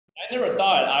I never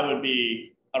thought I would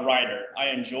be a writer. I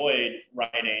enjoyed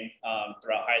writing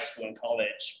throughout high school and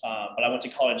college, but I went to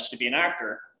college to be an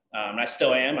actor. I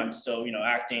still am. I'm still,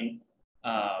 acting.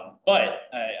 But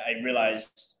I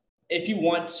realized if you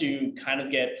want to kind of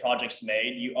get projects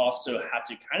made, you also have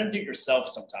to kind of do it yourself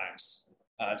sometimes.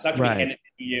 It's not going to be handed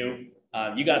to you.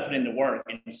 You got to put in the work.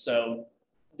 And so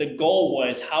the goal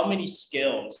was, how many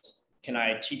skills can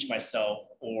I teach myself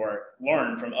or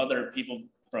learn from other people,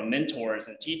 from mentors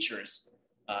and teachers?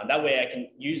 That way I can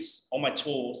use all my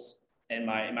tools in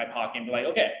my pocket and be like,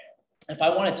 okay, if I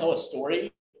want to tell a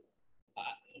story,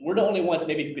 we're the only ones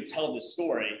maybe who could tell this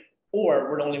story, or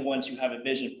we're the only ones who have a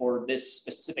vision for this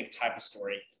specific type of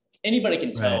story. Anybody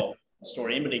can tell a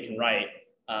story, anybody can write,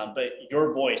 but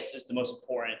your voice is the most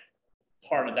important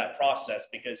part of that process,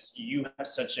 because you have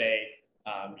such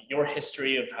your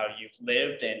history of how you've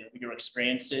lived and your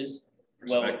experiences.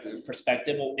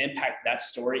 Perspective will impact that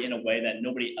story in a way that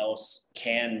nobody else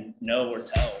can know or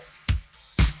tell.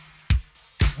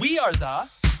 We are the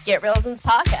Get Realisms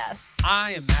podcast.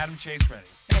 I am Adam Chase Reddy.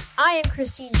 And I am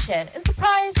Christine Chen. And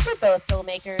surprise, we're both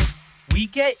filmmakers. We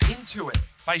get into it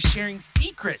by sharing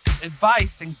secrets,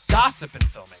 advice, and gossip in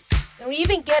filmmaking. And we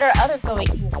even get our other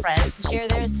filmmaking friends to share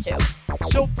theirs too.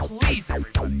 So please,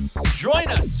 everybody, join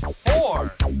us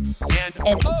for an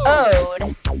ode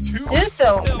to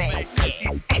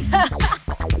filmmaking.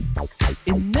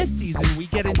 In this season, we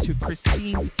get into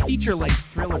Christine's feature-length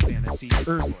thriller fantasy,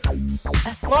 Ursula.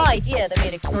 A small idea that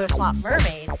made a killer swamp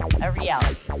mermaid a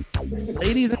reality.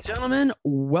 Ladies and gentlemen,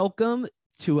 welcome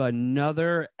to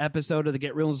another episode of the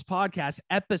Get Realisms podcast,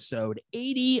 episode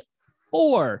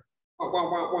 84.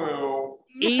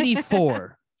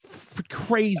 84.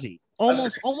 Crazy.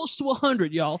 Almost to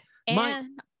 100, y'all.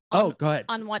 And go ahead.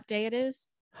 On what day it is?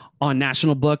 On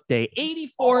National Book Day.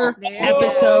 84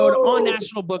 episode on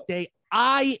National Book Day.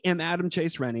 I am Adam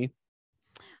Chase Rennie.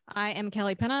 I am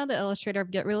Kelly Penna, the illustrator of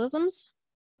Get Realisms.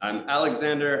 I'm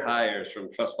Alexander Hires from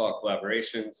Trustfall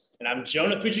Collaborations. And I'm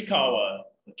Jonah Fujikawa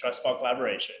from Trustfall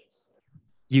Collaborations.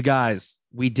 You guys,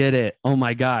 we did it. Oh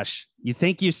my gosh.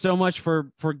 Thank you so much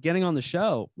for getting on the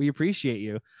show. We appreciate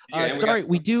you.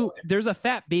 There's a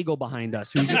fat beagle behind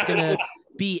us who's just going to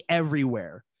be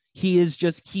everywhere. He is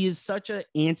such an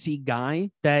antsy guy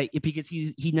because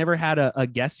he never had a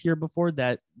guest here before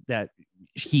that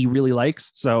he really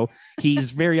likes. So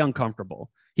he's very uncomfortable.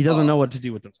 He doesn't know what to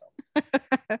do with himself.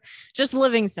 Just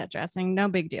living set dressing. No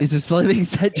big deal. He's just living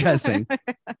set dressing,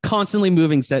 constantly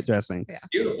moving set dressing. Yeah.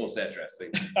 Beautiful set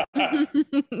dressing.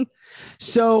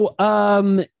 So,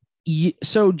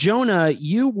 Jonah,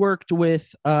 you worked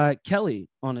with Kelly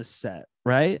on a set,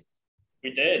 right?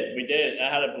 We did.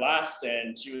 I had a blast,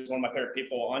 and she was one of my favorite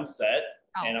people on set,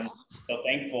 and I'm so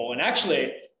thankful. And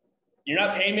actually, you're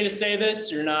not paying me to say this.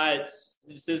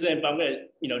 This isn't, but I'm going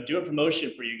to, do a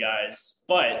promotion for you guys.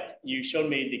 But you showed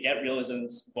me the Get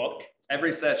Realisms book.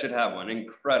 Every set should have one.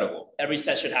 Incredible. Every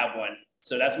set should have one.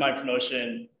 So that's my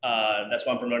promotion. That's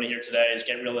what I'm promoting here today is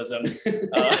Get Realisms.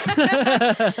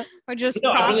 We're just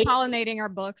cross-pollinating our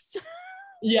books.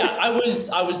 Yeah, I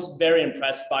was very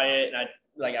impressed by it. And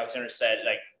like Alexander said,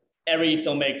 like every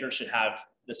filmmaker should have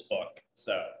this book.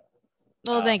 So.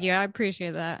 Well, thank you. I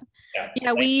appreciate that.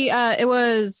 Yeah, we it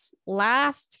was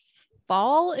last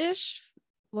fall-ish.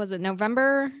 Was it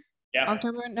November? Yeah.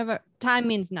 October, November. Time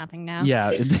means nothing now.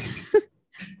 Yeah.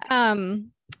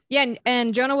 Yeah,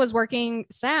 and Jonah was working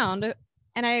sound,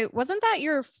 and wasn't that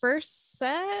your first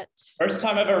set? First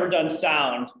time I've ever done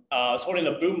sound. I was holding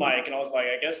a boom mic, and I was like,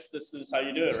 I guess this is how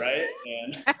you do it, right?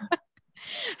 And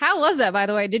how was that, by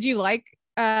the way? Did you like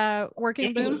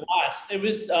working boom? It was a blast. It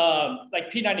was like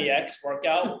P90X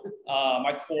workout.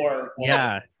 My core.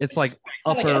 Yeah, it's like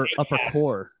upper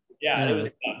core. Yeah, it was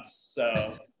nuts.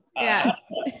 So yeah.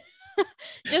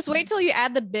 Just wait till you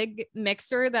add the big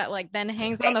mixer that like then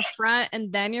hangs on the front,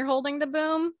 and then you're holding the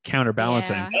boom.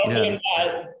 Counterbalancing. Yeah.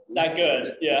 That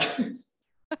good. Yeah.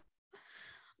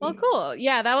 Well, cool.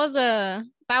 Yeah, that was a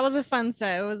fun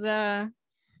set. It was a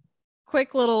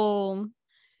quick little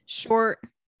short.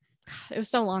 It was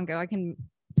so long ago. It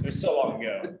was so long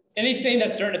ago. Anything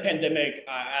that's during the pandemic,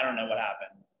 I don't know what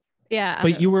happened. Yeah.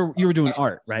 But you were doing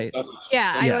art, right?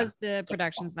 Yeah, I was the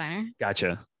production designer.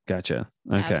 Gotcha. Okay.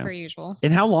 As per usual.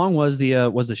 And how long was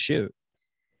the shoot?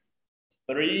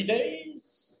 3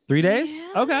 days. 3 days?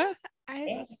 Yeah,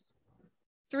 Okay.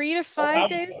 3 to 5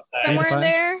 days, somewhere in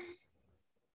there.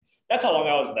 That's how long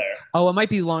I was there. Oh, it might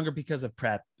be longer because of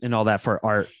prep and all that for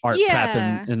art prep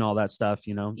and all that stuff,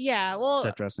 Yeah, well,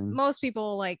 set dressing. Most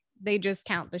people they just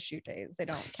count the shoot days. They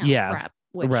don't count prep.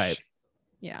 Right.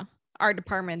 Yeah. Our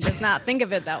department does not think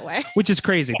of it that way. Which is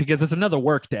crazy because it's another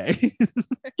work day.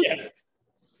 Yes.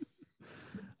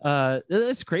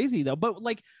 That's crazy though. But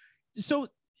like, so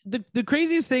the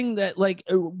craziest thing that like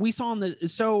we saw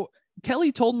so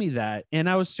Kelly told me that, and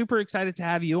I was super excited to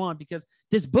have you on because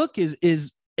this book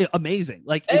is amazing.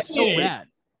 Like it's so rad.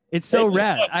 It's so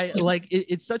rad. I like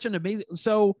it's such an amazing.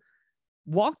 So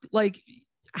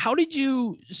how did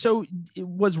you, so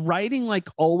was writing like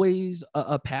always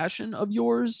a passion of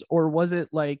yours, or was it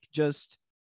like just,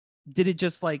 did it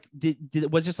just like,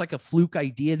 it was just like a fluke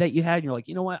idea that you had and you're like,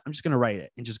 you know what, I'm just going to write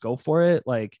it and just go for it?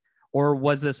 Like, or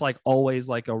was this like always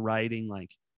like a writing,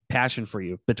 like passion for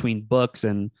you between books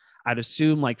and I'd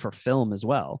assume like for film as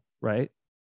well, right?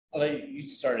 I'll let you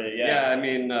start it. Yeah, I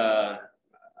mean,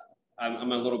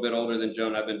 I'm a little bit older than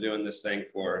Joan. I've been doing this thing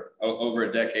for over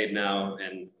a decade now,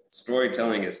 and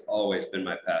storytelling has always been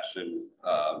my passion.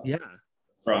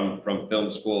 From film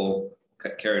school,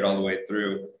 carried all the way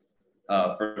through.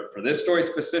 For this story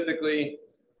specifically,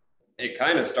 it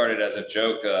kind of started as a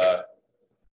joke.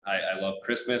 I love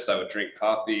Christmas. I would drink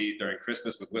coffee during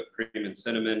Christmas with whipped cream and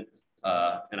cinnamon,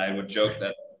 and I would joke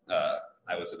that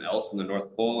I was an elf from the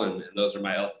North Pole, and those are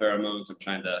my elf pheromones. I'm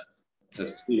trying to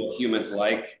see what humans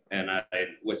like, and I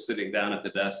was sitting down at the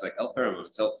desk like, elf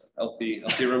pheromones, Elfie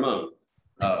Ramon.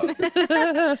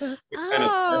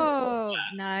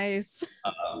 Nice.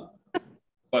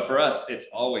 But for us, it's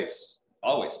always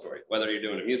story. Whether you're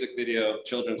doing a music video,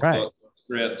 children's book,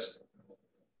 script,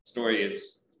 story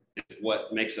is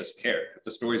what makes us care. If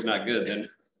the story's not good, then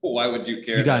why would you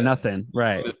care? You got nothing,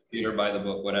 right? Or buy the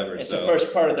book, whatever. It's the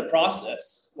first part of the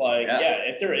process. Like,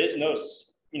 if there is no,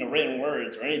 written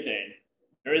words or anything,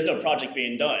 there is no project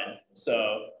being done.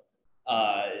 So,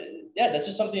 that's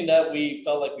just something that we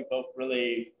felt like we both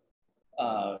really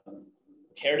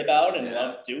cared about and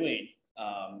loved doing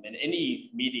in any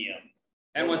medium.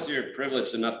 And once you're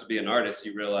privileged enough to be an artist,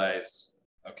 you realize,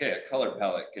 okay, a color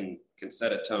palette can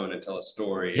set a tone and tell a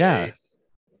story. Yeah.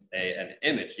 An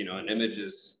image, an image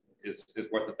is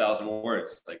worth 1,000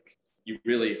 words. Like, you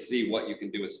really see what you can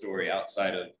do with story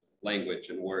outside of language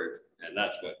and word, and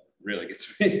that's what really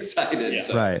gets me excited. Yeah.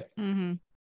 So. Right. Mm-hmm.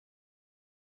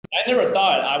 I never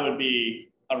thought I would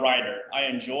be a writer. I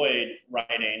enjoyed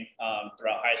writing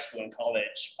throughout high school and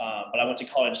college, but I went to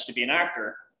college to be an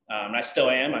actor. And I still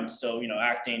am. I'm still,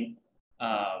 acting.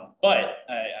 But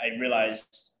I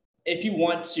realized if you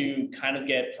want to kind of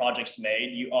get projects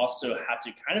made, you also have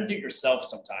to kind of do it yourself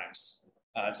sometimes.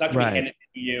 It's not going to be handed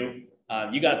to you.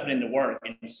 You got to put in the work.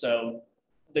 And so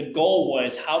the goal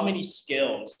was, how many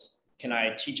skills can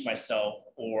I teach myself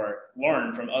or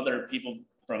learn from other people,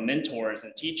 from mentors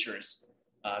and teachers?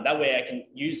 That way I can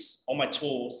use all my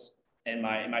tools in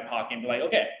my pocket and be like,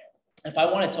 okay, if I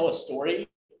want to tell a story,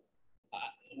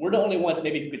 we're the only ones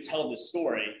maybe who could tell this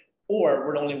story, or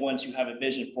we're the only ones who have a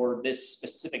vision for this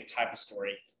specific type of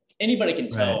story. Anybody can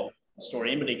tell a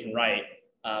story, anybody can write,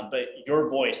 but your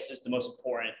voice is the most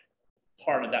important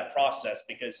part of that process,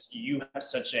 because you have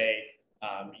such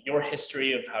your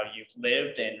history of how you've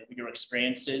lived and your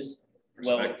experiences.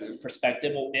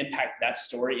 Perspective will impact that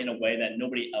story in a way that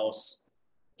nobody else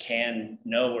can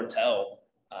know or tell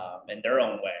in their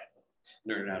own way.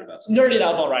 Nerded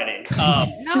out about writing.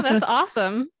 No, that's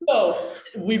awesome. So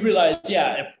we realized,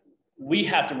 if we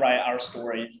have to write our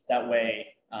stories, that way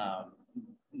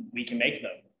we can make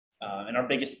them. And our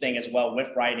biggest thing as well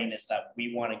with writing is that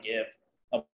we want to give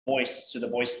a voice to the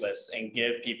voiceless and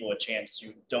give people a chance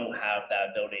who don't have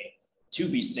that ability to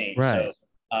be seen. Right. So,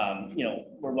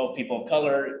 we're both people of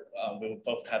color. We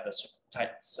both have this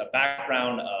types of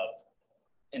background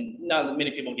and not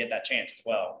many people get that chance as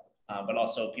well. But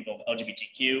also people of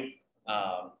LGBTQ,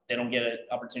 they don't get an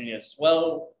opportunity as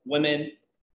well. Women.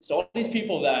 So all these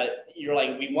people that you're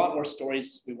like, we want more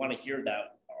stories. We want to hear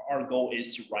that. Our goal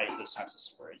is to write those types of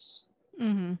stories.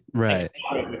 Mm-hmm. Right.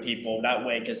 And with people that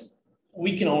way, because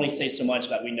we can only say so much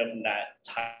that we know from that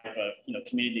type of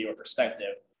community or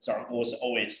perspective. So our goal is to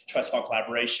always trust fall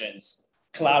collaborations,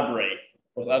 collaborate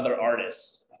with other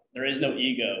artists. There is no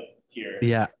ego here.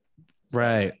 Yeah.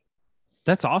 Right.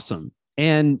 That's awesome.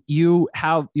 And you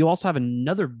also have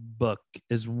another book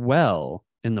as well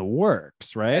in the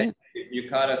works, right? You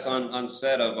caught us on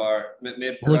set of our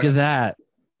mid. Look at that.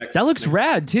 That looks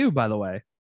rad too, by the way.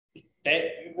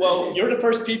 Well, you're the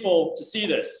first people to see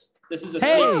this. This is a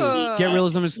Hey, Get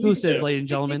Realism exclusive, ladies and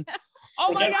gentlemen.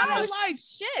 Oh my God! Like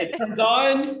Shit! It turns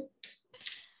on.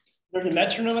 There's a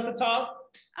metronome at the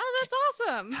top. Oh, that's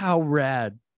awesome. How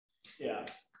rad! Yeah.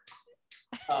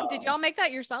 Did y'all make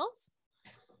that yourselves?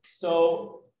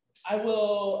 So I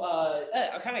will.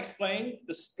 I'll kind of explain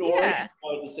the story. Yeah.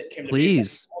 How this came to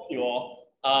Please. Help you all.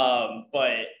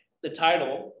 But the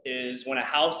title is "When a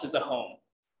House is a Home."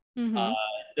 Mm-hmm.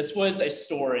 This was a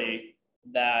story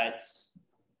that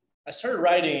I started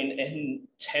writing in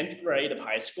 10th grade of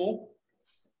high school,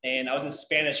 and I was in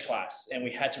Spanish class, and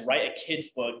we had to write a kid's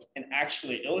book and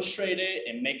actually illustrate it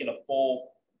and make it a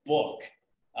full book.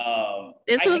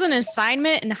 This was an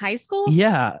assignment in high school?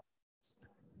 Yeah.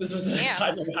 This was an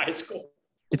assignment in high school.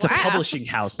 It's a publishing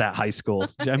house, that high school.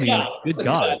 I mean, good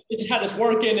God. It just had us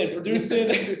working and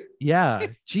producing. Yeah,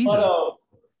 Jesus. But,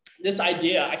 this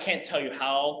idea, I can't tell you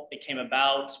how it came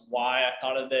about, why I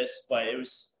thought of this, but it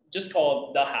was just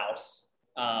called The House.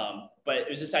 But it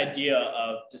was this idea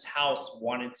of this house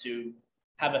wanted to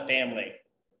have a family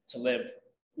to live,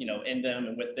 in them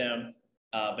and with them,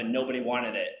 but nobody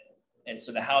wanted it. And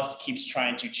so the house keeps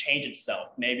trying to change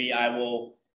itself. Maybe I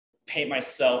will paint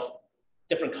myself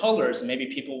different colors and maybe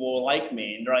people will like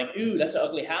me. And they're like, ooh, that's an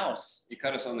ugly house. You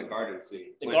cut us on the garden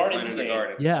scene. The garden scene.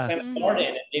 Yeah. Plant a garden,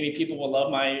 and maybe people will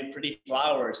love my pretty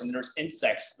flowers, and there's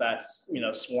insects that's,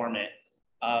 swarm it.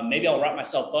 Maybe I'll wrap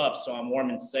myself up so I'm warm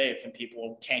and safe and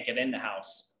people can't get in the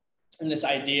house. And this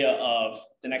idea of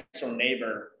the next door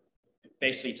neighbor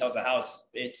basically tells the house,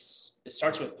 it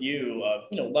starts with you,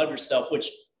 love yourself, which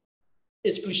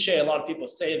is cliche. A lot of people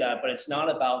say that, but it's not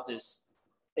about this.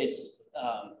 It's,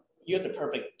 you have the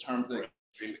perfect term for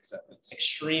extreme acceptance.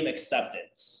 Extreme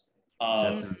acceptance.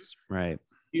 Acceptance, right.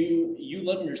 You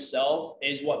loving yourself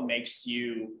is what makes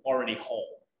you already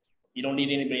whole. You don't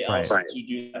need anybody else to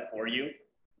do that for you.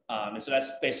 And so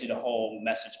that's basically the whole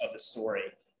message of the story.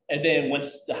 And then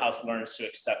once the house learns to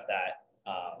accept that,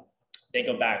 they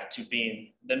go back to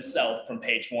being themselves from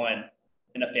page one,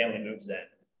 and a family moves in.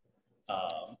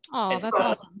 That's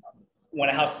awesome. When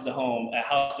a house is a home, a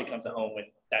house becomes a home with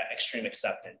that extreme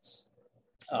acceptance.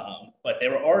 But they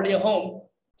were already a home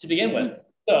to begin with.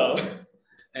 So,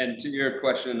 and to your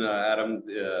question, Adam,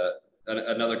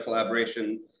 another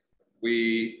collaboration,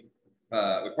 we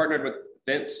partnered with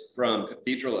Vince from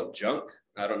Cathedral of Junk.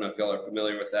 I don't know if y'all are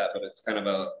familiar with that, but it's kind of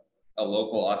a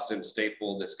local Austin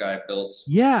staple. This guy built.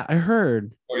 Yeah, I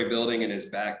heard. Story building in his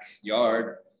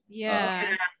backyard.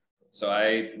 Yeah. So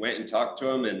I went and talked to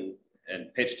him and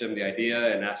pitched him the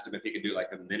idea and asked him if he could do like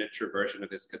a miniature version of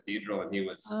his cathedral, and he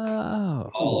was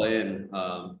all in.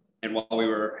 And while we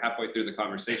were halfway through the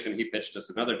conversation, he pitched us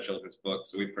another children's book.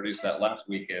 So we produced that last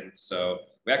weekend. So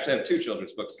we actually have 2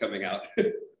 children's books coming out.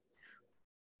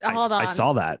 Hold on. I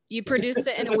saw that. You produced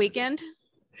it in a weekend?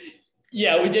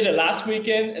 Yeah, we did it last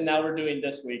weekend, and now we're doing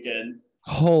this weekend.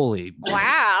 Holy.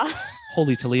 Wow.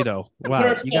 Holy Toledo.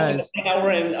 Wow. You guys. Now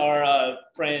we're in our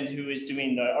friend who is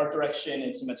doing the art direction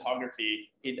and cinematography.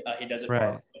 He does it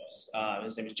for us.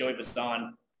 His name is Joey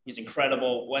Bazan. He's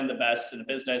incredible, one of the best in the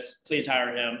business. Please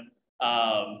hire him.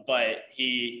 But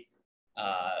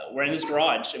we're in his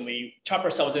garage, and we chop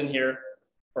ourselves in here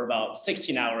for about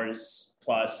 16 hours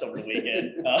plus over the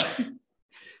weekend.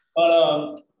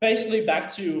 But basically back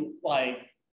to I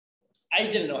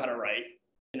didn't know how to write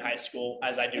in high school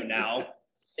as I do now.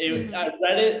 I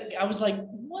read it. I was like,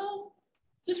 well,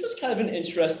 this was kind of an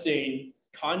interesting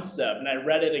concept. And I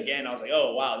read it again. I was like,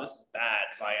 oh, wow, this is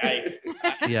bad.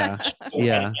 Yeah.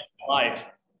 Life.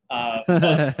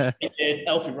 I did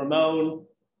Elfie Ramon.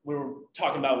 We were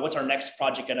talking about what's our next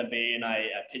project going to be. And I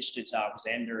pitched it to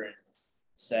Alexander and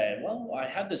said, well, I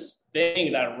have this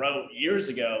thing that I wrote years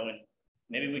ago, and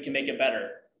maybe we can make it better.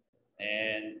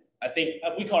 And I think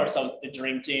we call ourselves the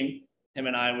dream team. Him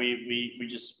and I, we're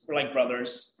like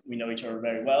brothers. We know each other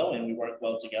very well, and we work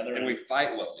well together. And we fight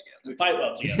well together. We fight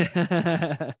well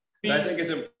together. I think it's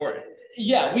important.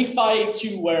 Yeah, we fight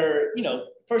to where,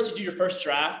 first you do your first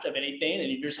draft of anything,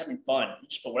 and you're just having fun. You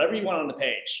just put whatever you want on the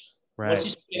page. Right. Once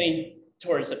you start getting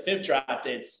towards the 5th draft,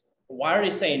 it's why are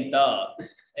they saying the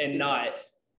and not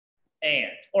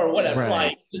and or whatever?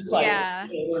 Right.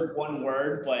 One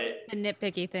word, but the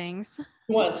nitpicky things.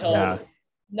 You want to tell.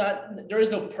 There is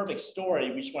no perfect story.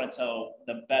 We just want to tell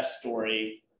the best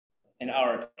story, in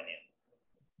our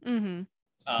opinion.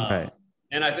 Right.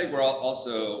 And I think we're all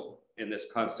also in this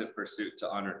constant pursuit to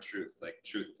honor truth. Like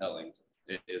truth telling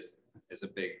is a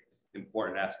big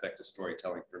important aspect of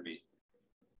storytelling for me.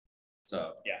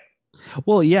 So yeah.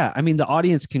 Well, yeah. I mean, the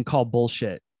audience can call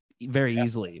bullshit very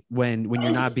easily when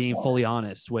you're not being fully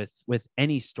honest with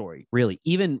any story, really.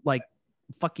 Even like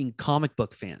fucking comic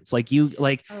book fans,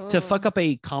 to fuck up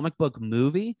a comic book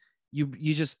movie,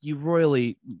 you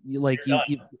royally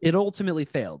it ultimately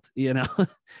failed,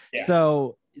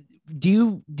 So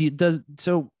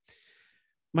so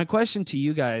my question to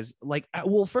you guys,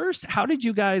 first, how did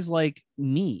you guys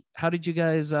meet? How did you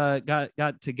guys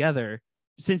got together,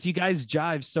 since you guys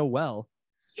jive so well,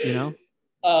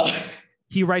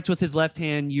 He writes with his left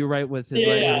hand, you write with his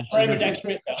right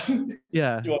hand.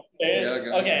 Yeah. Do you want to say it?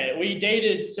 Okay, we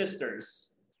dated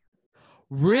sisters.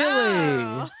 Really?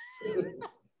 Wow.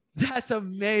 That's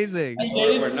amazing.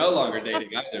 We're no longer dating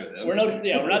either of them. We're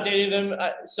not dating them.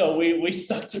 So we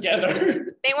stuck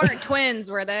together. They weren't twins,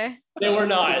 were they? They were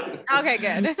not. Okay,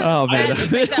 good. Oh man, That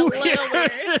just makes it a little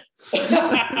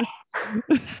weird.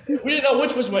 We didn't know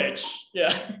which was which.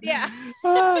 Yeah. Yeah.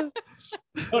 So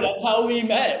that's how we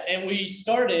met. And we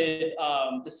started,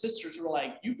 the sisters were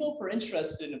like, you both were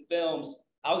interested in films.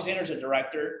 Alexander's a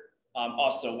director,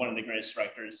 also one of the greatest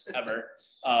directors ever.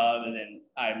 And then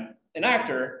I'm an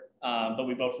actor, but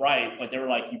we both write. But they were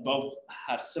like, you both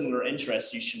have similar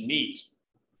interests. You should meet.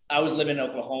 I was living in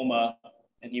Oklahoma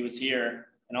and he was here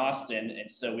in Austin. And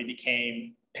so we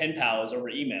became pen pals over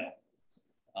email.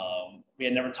 We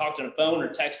had never talked on the phone or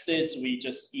texted, so we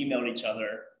just emailed each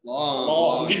other.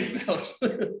 Long emails.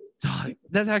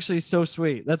 That's actually so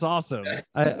sweet. That's awesome.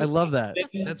 I love that.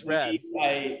 That's rad.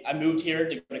 I moved here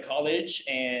to go to college,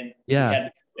 and yeah, we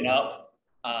had been up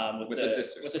with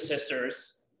the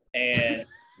sisters, and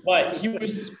but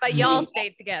y'all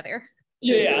stayed together.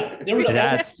 Yeah, there were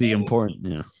that's the important.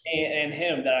 Yeah, and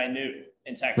him that I knew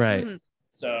in Texas. Right.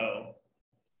 So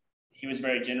he was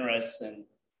very generous and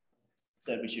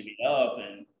said we should meet up.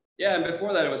 And yeah, and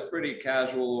before that it was pretty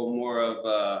casual, more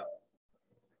of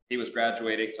he was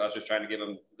graduating, so I was just trying to give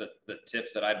him the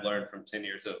tips that I'd learned from 10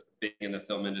 years of being in the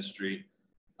film industry.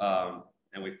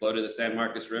 And we floated the San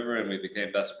Marcos River and we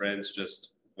became best friends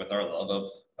just with our love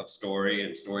of story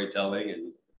and storytelling.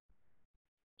 And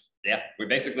yeah, we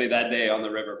basically that day on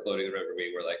the river, floating the river,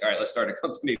 we were like, all right, let's start a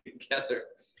company together.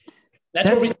 That's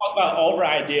where we talk about all of our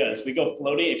ideas. We go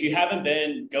floating. If you haven't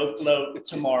been, go float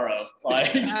tomorrow.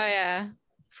 Like, oh yeah,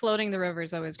 floating the river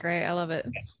is always great. I love it.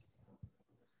 Yes.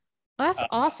 Well, that's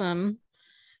awesome.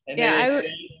 And yeah, it's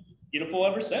been beautiful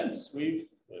ever since. We've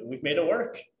made it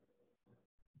work.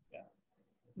 Yeah.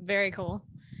 Very cool.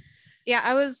 Yeah,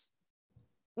 I was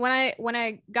when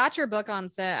I got your book on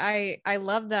set, I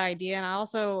love the idea, and I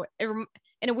also in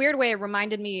a weird way it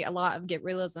reminded me a lot of Get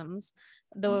Realisms.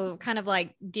 The kind of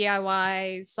like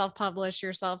DIY, self-publish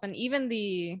yourself, and even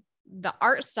the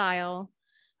art style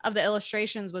of the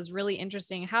illustrations was really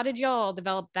interesting. How did y'all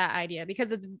develop that idea?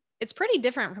 Because it's pretty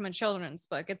different from a children's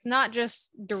book. It's not just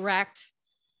direct,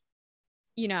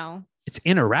 It's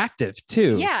interactive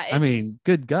too. Yeah. I mean,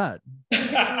 good God.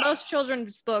 Most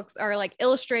children's books are like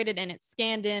illustrated and it's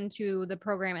scanned into the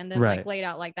program and then like laid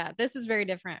out like that. This is very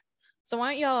different. So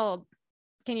why don't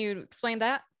can you explain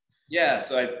that? Yeah,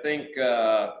 so I think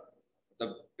the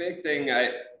big thing,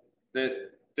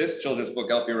 this children's book,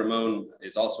 Elfie Ramon,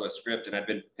 is also a script, and I've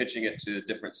been pitching it to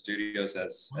different studios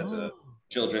as a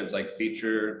children's like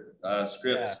feature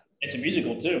script. Yeah. It's a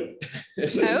musical too.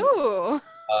 Oh.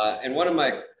 And one of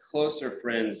my closer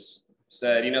friends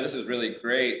said, this is really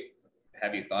great.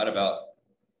 Have you thought about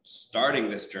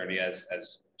starting this journey as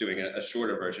doing a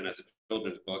shorter version as a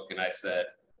children's book? And I said,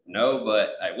 no,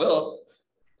 but I will.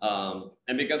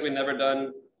 And because we'd never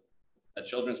done a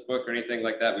children's book or anything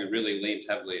like that, we really leaned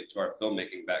heavily into our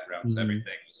filmmaking background. Mm-hmm. So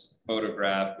everything was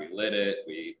photographed, we lit it,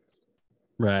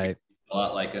 a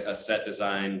lot like a set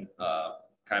design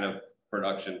kind of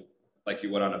production like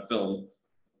you would on a film.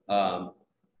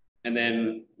 And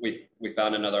then we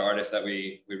found another artist that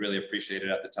we really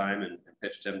appreciated at the time and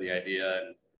pitched him the idea,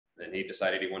 and then he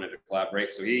decided he wanted to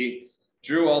collaborate. So he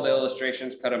drew all the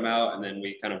illustrations, cut them out, and then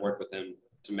we kind of worked with him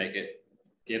to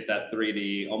give that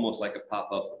 3D, almost like a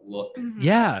pop-up look. Mm-hmm.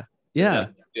 Yeah.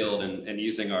 Build and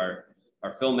using our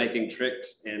filmmaking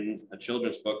tricks in a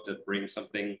children's book to bring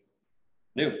something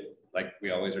new, like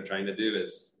we always are trying to do,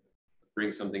 is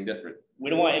bring something different. We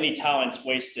don't want any talents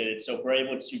wasted, so if we're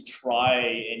able to try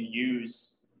and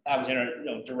use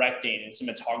Alexander, directing and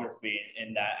cinematography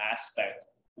in that aspect,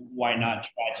 why not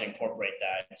try to incorporate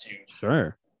that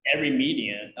into every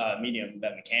medium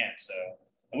that we can? So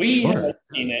we haven't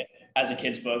seen it as a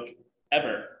kid's book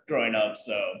ever growing up,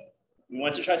 so we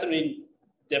want to try something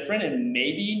different and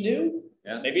maybe new.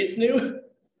 Yeah, maybe it's new.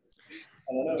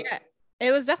 I don't know. Yeah,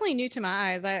 it was definitely new to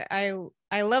my eyes.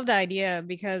 I love the idea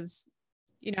because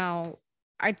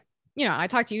I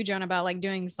talked to you, Joan, about like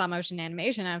doing stop motion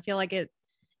animation. I feel like it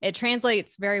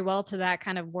translates very well to that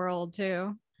kind of world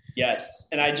too. Yes,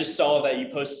 and I just saw that you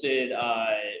posted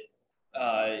a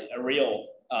reel,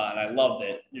 and I loved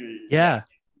it. Yeah.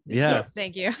 So,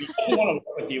 thank you. We want to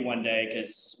work with you one day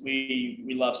because we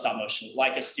love stop motion.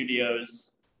 Leica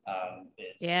Studios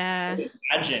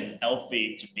imagine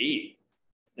Elfie to be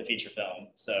the feature film.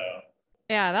 So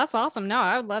yeah, that's awesome. No,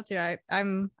 I would love to.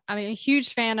 I'm a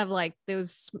huge fan of like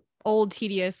those old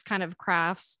tedious kind of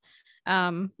crafts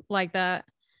like that.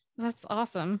 That's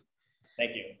awesome.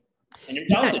 Thank you. And you're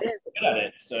talented. You're good at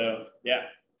it. So yeah.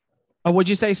 Oh, what'd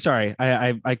you say? Sorry,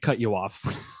 I cut you off.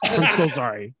 I'm so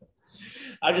sorry.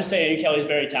 I'm just saying Kelly's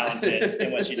very talented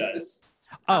in what she does.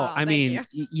 Oh, I mean,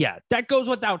 yeah, that goes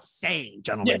without saying,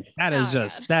 gentlemen. Yes. That is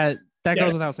just that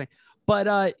goes without saying.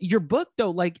 But your book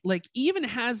though, like even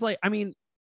has like, I mean,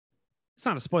 it's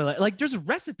not a spoiler. Like there's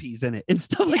recipes in it and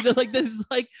stuff like that. Like this is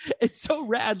like, it's so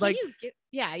rad. Like,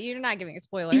 you're not giving a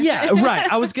spoiler. Yeah,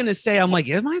 right. I was gonna say, I'm like,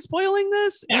 am I spoiling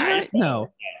this? No.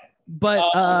 But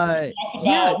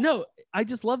yeah, no. I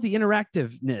just love the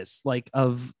interactiveness, like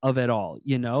of it all.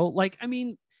 You know, like I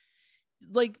mean,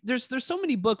 like there's so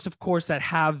many books, of course, that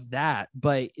have that,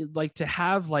 but like to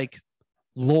have like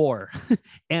lore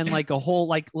and like a whole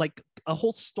like a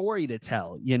whole story to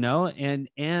tell, you know,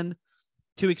 and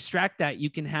to extract that, you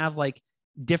can have like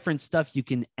different stuff you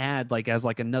can add like as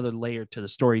like another layer to the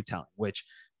storytelling, which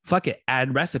fuck it,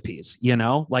 add recipes, you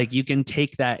know, like you can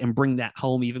take that and bring that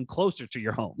home even closer to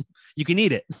your home. You can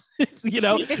eat it, you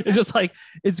know, it's just like,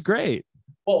 it's great.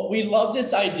 Well, we love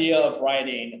this idea of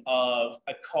writing of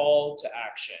a call to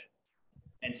action.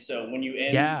 And so when you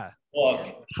end the book,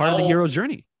 it's part of the hero's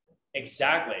journey.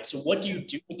 Exactly. So what do you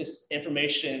do with this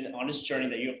information on this journey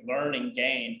that you have learned and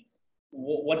gained?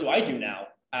 What do I do now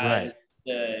as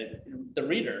the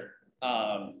reader?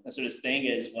 And so this thing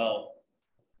is, well,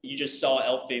 you just saw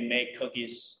Elfie make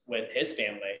cookies with his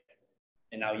family,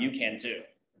 and now you can too.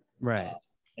 Right.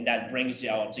 And that brings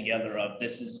you all together of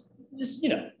this is just, you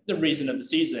know, the reason of the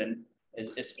season is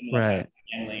spending time with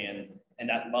family and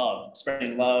that love,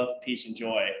 spreading love, peace, and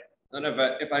joy. And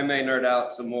if I may nerd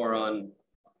out some more on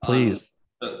please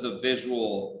the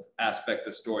visual aspect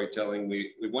of storytelling,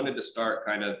 we wanted to start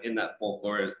kind of in that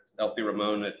folklore. Elfie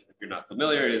Ramon, if you're not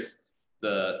familiar, is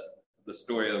the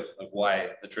story of why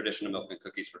the tradition of milk and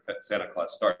cookies for Santa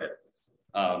Claus started.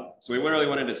 So we really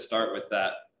wanted to start with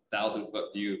that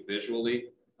 1,000-foot view visually,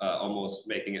 almost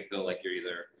making it feel like you're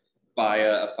either by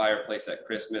a fireplace at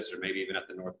Christmas or maybe even at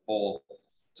the North Pole.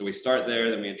 So we start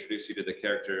there, then we introduce you to the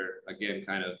character, again,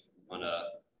 kind of on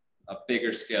a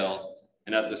bigger scale.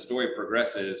 And as the story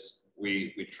progresses,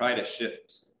 we try to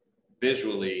shift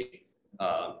visually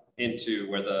into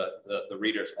where the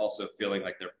reader's also feeling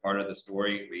like they're part of the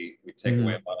story. We take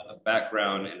away a lot of the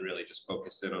background and really just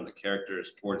focus in on the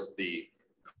characters towards the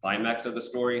climax of the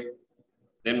story.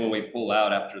 Then when we pull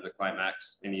out after the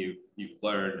climax and you've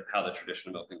learned how the tradition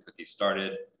of milk and cookies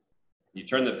started, you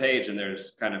turn the page and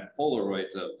there's kind of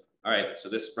Polaroids of, all right, so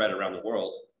this spread around the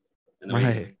world. And then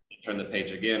we turn the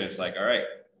page again, it's like, all right,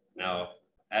 now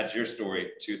add your story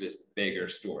to this bigger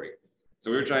story. So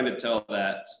we were trying to tell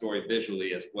that story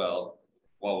visually as well,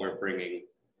 while we're bringing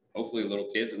hopefully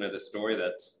little kids into this story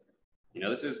that's, you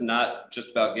know, this is not just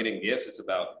about getting gifts, it's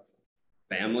about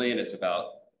family and it's about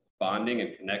bonding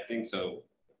and connecting. So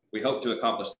we hope to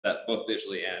accomplish that both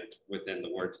visually and within the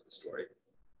words of the story.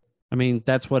 I mean,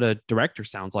 that's what a director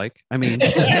sounds like. I mean,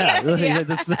 yeah.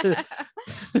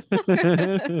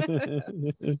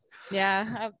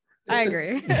 Yeah, I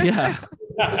agree. Yeah.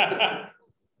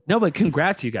 No, but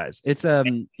congrats, you guys. It's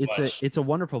a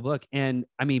wonderful book, and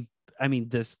I mean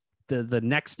this the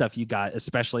next stuff you got,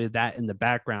 especially that in the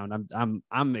background.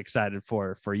 I'm excited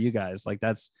for you guys. Like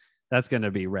that's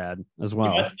gonna be rad as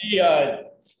well.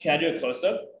 Can I do a close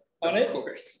up on it? Of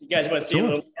course. You guys want to see a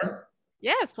little more?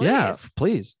 Yes, please. Yeah,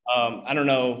 please. I don't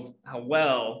know how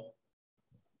well,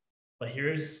 but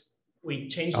we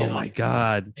changed it. Oh my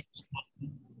God.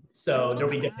 So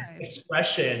there'll be different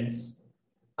expressions.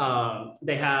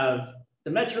 They have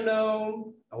the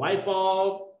metronome, a light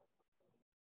bulb,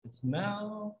 it's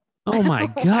Mel. Oh my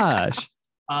gosh.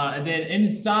 And then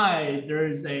inside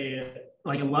there's a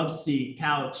love seat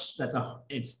couch.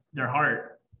 It's their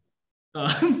heart.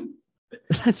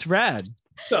 That's rad.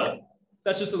 So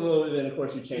that's just a little bit. And of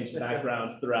course, we changed the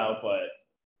background throughout, but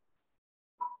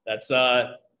that's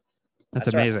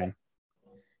amazing. Right.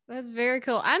 That's very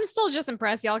cool. I'm still just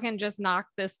impressed. Y'all can just knock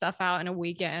this stuff out in a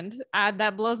weekend.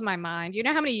 That blows my mind. You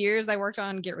know how many years I worked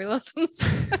on Get Realisms?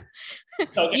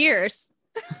 Years.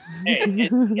 Hey,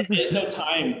 there's no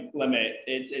time limit.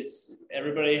 It's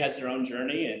everybody has their own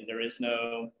journey, and there is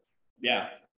no. Yeah,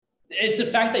 it's the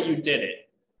fact that you did it.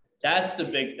 That's the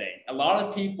big thing. A lot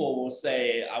of people will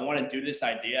say, I want to do this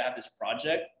idea, I have this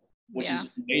project, which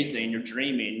is amazing. You're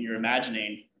dreaming, you're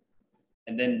imagining,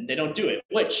 and then they don't do it,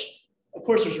 which, of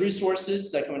course, there's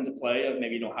resources that come into play of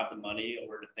maybe you don't have the money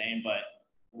or the thing, but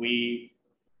we,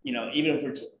 even if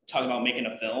we're talking about making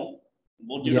a film,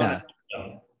 we'll do that.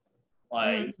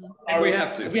 Like, if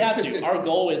we have to. Our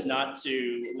goal is not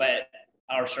to let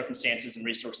our circumstances and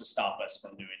resources stop us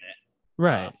from doing it.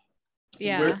 Right.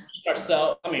 Yeah.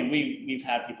 Ourselves. I mean, we've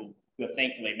had people who have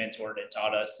thankfully mentored and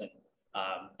taught us, and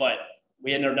but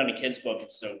we had never done a kids book,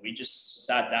 and so we just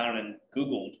sat down and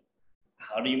Googled,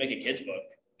 how do you make a kids book?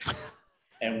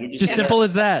 And we just simple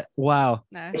as that. Wow.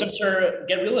 No. Which I'm sure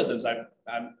Get Realisms. I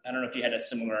don't know if you had a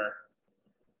similar.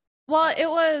 Well, it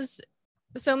was,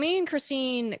 so me and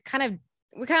Christine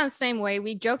we kind of the same way.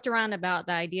 We joked around about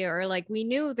the idea, or like we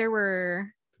knew there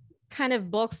were kind of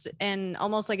books and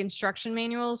almost like instruction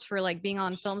manuals for like being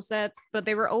on film sets, but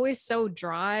they were always so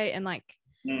dry and like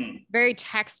very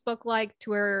textbook like, to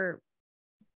where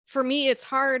for me it's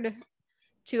hard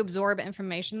to absorb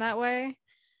information that way.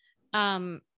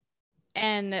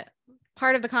 And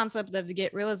part of the concept of the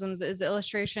Get Realisms is the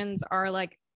illustrations are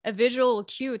like a visual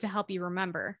cue to help you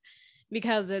remember,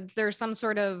 because there's some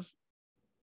sort of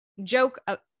joke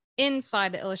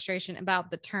inside the illustration about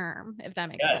the term, if that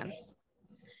makes sense.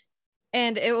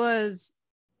 And it was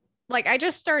like, I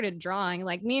just started drawing,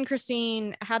 like me and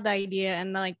Christine had the idea,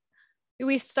 and like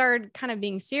we started kind of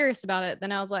being serious about it.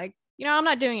 Then I was like, I'm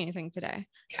not doing anything today.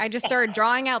 I just started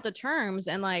drawing out the terms,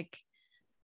 and like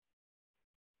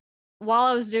while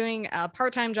I was doing a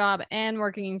part-time job and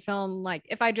working in film, like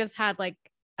if I just had like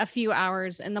a few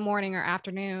hours in the morning or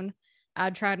afternoon,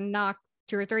 I'd try to knock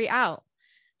 2 or 3 out,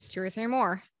 2 or 3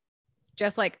 more,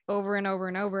 just like over and over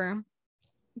and over,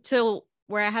 till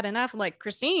where I had enough. Like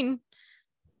Christine,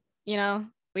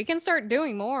 we can start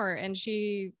doing more. And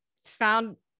she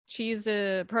used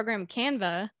a program,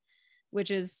 Canva, which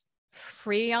is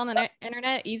free on the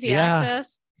internet, easy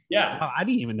access. Yeah. Oh, I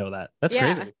didn't even know that. That's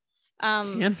crazy.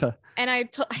 Canva. And I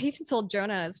even told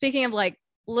Jonah, speaking of like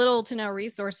little to no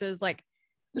resources, like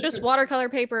just watercolor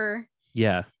paper,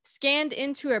 scanned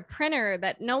into a printer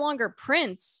that no longer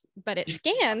prints, but it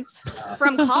scans,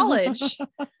 from college.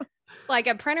 Like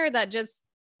a printer that just,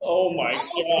 oh my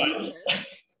God.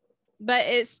 But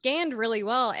it scanned really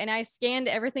well, and I scanned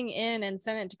everything in and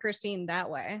sent it to Christine that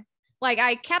way. Like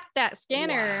I kept that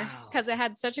scanner because it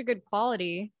had such a good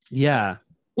quality. Yeah.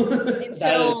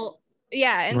 Until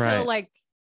like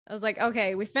I was like,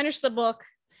 okay, we finished the book.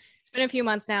 It's been a few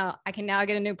months now. I can now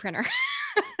get a new printer.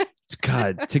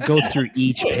 God, to go through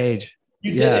each page.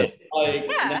 You did it. Like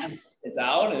it's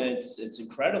out, and it's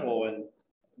incredible. And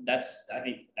that's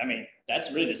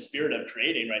that's really the spirit of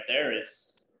creating right there.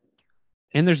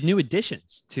 And there's new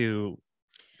additions to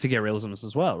Get Realisms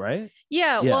as well, right?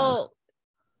 Yeah. Well,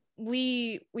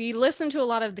 we listened to a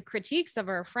lot of the critiques of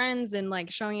our friends and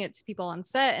like showing it to people on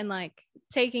set, and like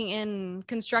taking in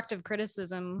constructive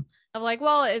criticism of like,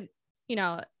 well,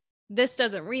 this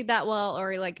doesn't read that well,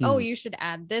 or like, oh, you should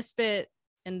add this bit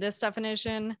and this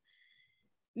definition.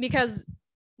 Because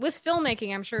with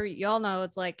filmmaking, I'm sure y'all know,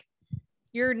 it's like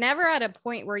you're never at a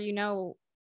point where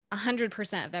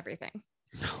 100% of everything.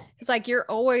 It's like you're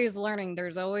always learning.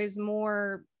 There's always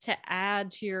more to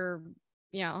add to your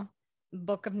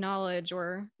book of knowledge,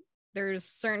 or there's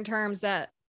certain terms that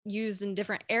used in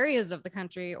different areas of the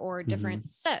country or different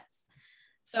sets.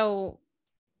 So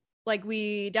like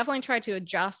we definitely try to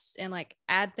adjust and like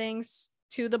add things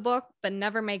to the book, but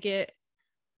never make it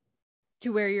to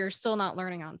where you're still not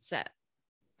learning on set.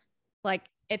 Like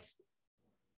it's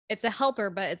a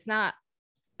helper, but it's not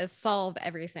a solve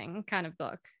everything kind of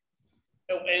book.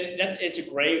 And it's a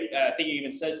great, I think it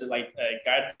even says that like a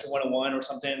guide to 101 or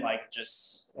something, like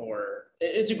or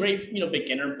it's a great,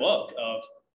 beginner book of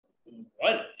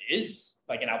what is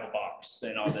like an apple box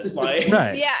and all this, like,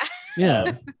 right. Yeah.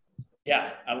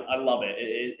 I love it.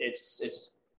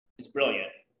 It's brilliant.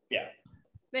 Yeah.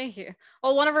 Thank you.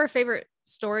 Well, one of our favorite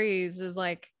stories is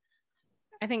like,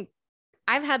 I think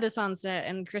I've had this on set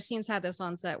and Christine's had this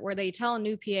on set, where they tell a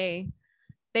new PA,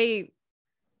 they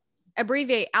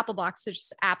abbreviate apple box to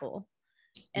just apple,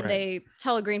 and they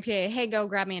tell a green PA, hey, go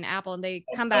grab me an apple, and they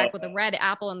come back with a red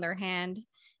apple in their hand,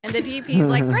 and the DP is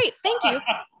like, great, thank you,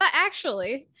 but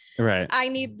actually I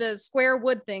need the square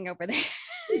wood thing over there.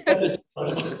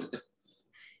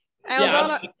 I was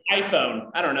on an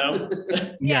iPhone. I don't know.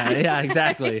 yeah,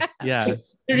 exactly. Yeah.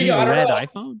 Here you go. A red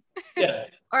iPhone. Yeah.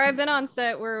 Or I've been on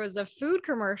set where it was a food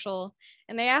commercial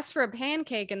and they asked for a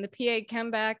pancake and the PA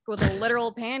came back with a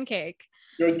literal pancake.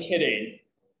 You're kidding.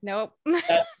 Nope.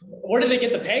 Where did they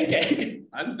get the pancake?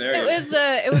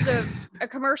 It was a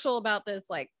commercial about this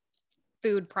like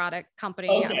food product company.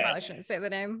 Okay. I probably shouldn't say the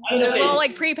name. It was all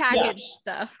like prepackaged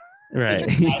stuff. Right.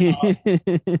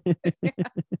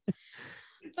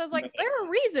 So I was like, there are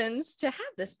reasons to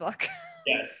have this book.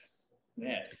 Yes.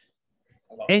 Yeah.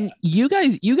 And you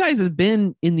guys have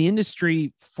been in the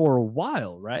industry for a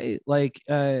while, right? Like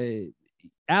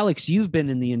Alex, you've been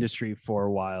in the industry for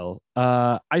a while.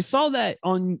 I saw that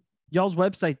on y'all's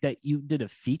website that you did a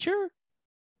feature.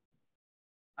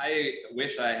 I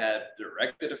wish I had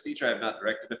directed a feature. I have not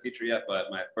directed a feature yet, but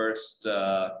my first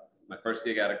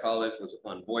gig out of college was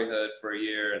on Boyhood for a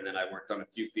year, and then I worked on a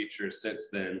few features since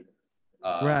then.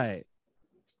 Right.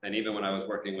 And even when I was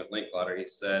working with Linklater, he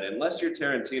said, unless you're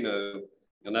Tarantino,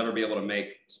 you'll never be able to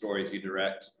make stories you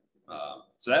direct.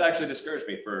 So that actually discouraged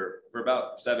me for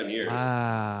about 7 years.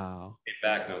 Wow. Came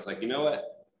back and I was like, you know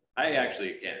what? I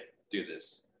actually can't do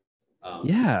this.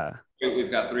 Yeah. We've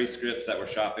got 3 scripts that we're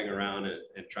shopping around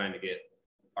and trying to get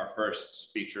our first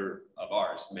feature of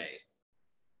ours made.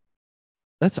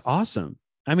 That's awesome.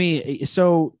 I mean,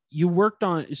 so you worked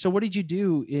on, so what did you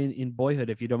do in Boyhood,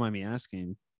 if you don't mind me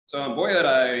asking? So in Boyhood,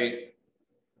 I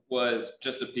was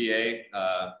just a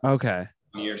PA. Okay.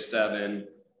 Year 7.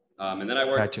 And then I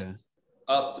worked Gotcha.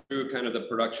 up through kind of the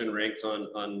production ranks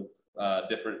on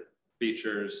different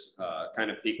features,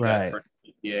 kind of peaked at first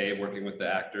PA, working with the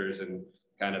actors and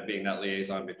kind of being that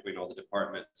liaison between all the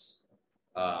departments.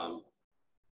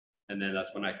 And then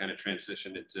that's when I kind of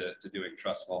transitioned into doing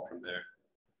Trust Fall from there.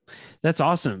 That's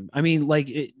awesome. I mean,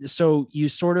 like, so you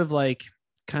sort of like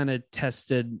kind of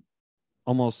tested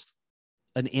almost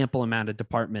an ample amount of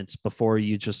departments before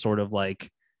you just sort of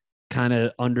like kind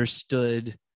of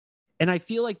understood. And I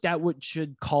feel like that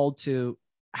should call to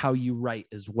how you write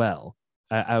as well.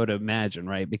 I would imagine,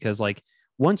 right? Because like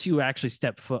once you actually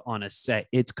step foot on a set,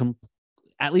 it's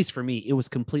at least for me, it was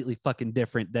completely fucking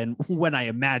different than when I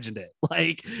imagined it.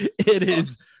 Like it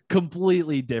is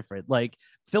completely different. Like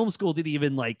film school didn't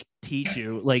even like teach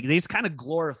you, like they just kind of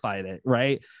glorified it,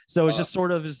 right? So it's just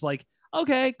sort of just like,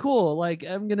 okay, cool. Like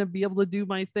I'm going to be able to do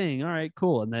my thing. All right,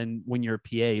 cool. And then when you're a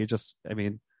PA, you're just, I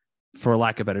mean, for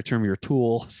lack of a better term, you're a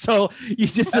tool. So you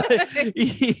just,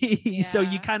 yeah. So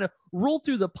you kind of roll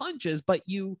through the punches, but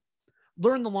you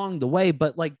learn along the way.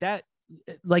 But like that,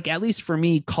 like at least for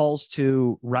me, calls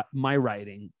to my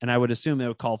writing, and I would assume it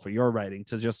would call for your writing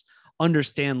to just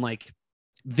understand like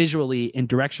visually and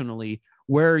directionally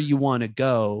where you want to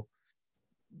go.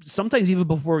 Sometimes even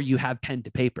before you have pen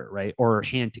to paper, right? Or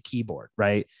hand to keyboard,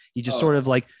 right? You just sort of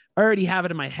like, I already have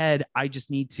it in my head. I just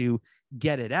need to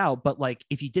get it out. But like,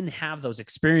 if you didn't have those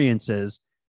experiences,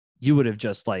 you would have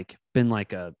just like been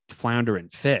like a flounder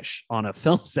and fish on a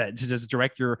film set to just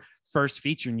direct your first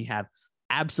feature. And you have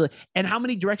absolutely. And how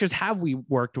many directors have we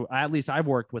worked with? At least I've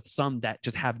worked with some that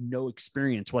just have no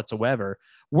experience whatsoever.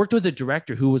 Worked with a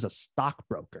director who was a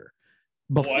stockbroker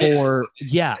before. What?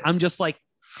 Yeah. I'm just like,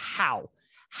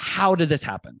 how did this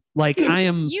happen? Like I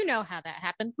am, you know how that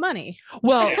happened. Money.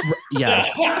 Well,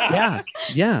 yeah. I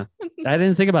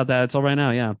didn't think about that until right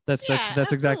now. Yeah, that's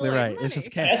exactly right. Money. It's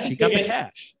just cash. You got the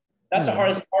cash. That's the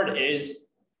hardest part is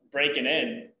breaking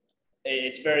in.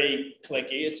 It's very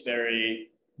clicky. It's very,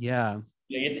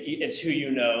 it's who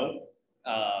you know.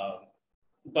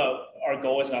 But our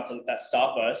goal is not to let that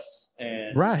stop us.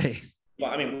 And right.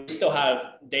 I mean, we still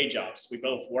have day jobs. We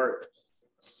both work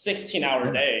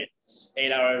 16-hour days,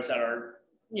 8 hours at our,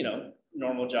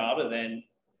 normal job, and then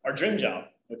our dream job,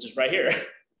 which is right here.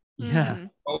 Yeah.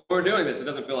 Well, we're doing this. It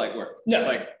doesn't feel like work. No. It's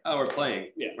like, we're playing.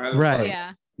 Yeah.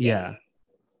 Right. Yeah.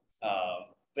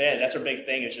 But yeah, that's our big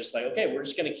thing. It's just like, okay, we're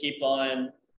just going to keep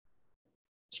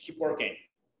working,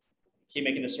 keep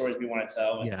making the stories we want to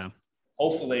tell. And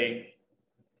hopefully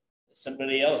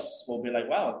somebody else will be like,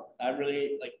 wow, I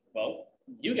really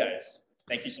you guys,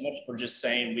 thank you so much for just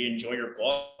saying we enjoy your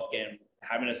book and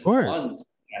having us fun.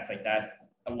 That's like that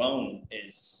alone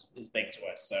is big to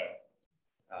us. So,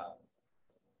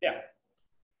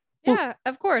 Yeah,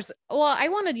 of course. Well, I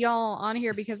wanted y'all on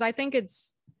here because I think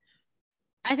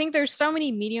there's so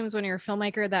many mediums when you're a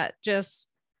filmmaker that just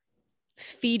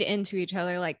feed into each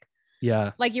other. Like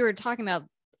you were talking about,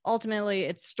 ultimately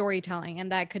it's storytelling,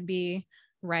 and that could be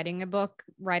writing a book,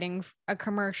 writing a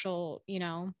commercial,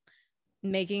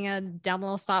 making a dumb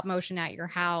little stop motion at your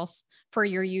house for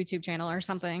your YouTube channel or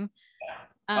something.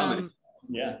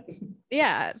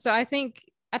 Yeah. So I think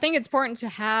it's important to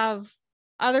have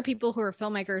other people who are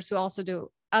filmmakers who also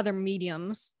do other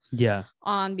mediums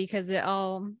on, because it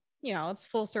all, it's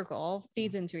full circle, all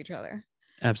feeds into each other.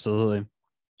 Absolutely.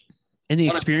 And the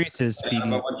experiences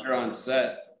feeding. But once you're on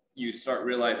set, you start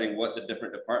realizing what the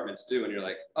different departments do, and you're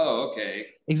like, oh, okay.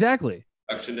 Exactly.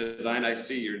 Production design, I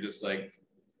see you're just like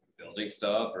building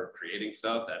stuff or creating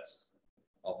stuff. That's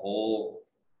a whole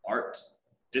art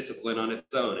discipline on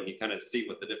its own, and you kind of see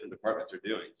what the different departments are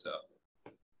doing. So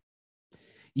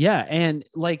and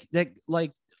like that,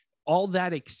 like all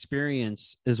that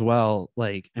experience as well.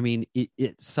 Like, I mean,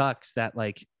 it sucks that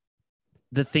like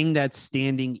the thing that's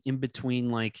standing in between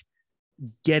like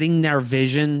getting their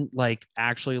vision like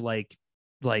actually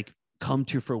like come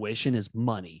to fruition is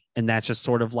money. And that's just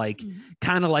sort of like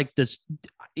kind of like this,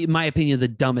 in my opinion, the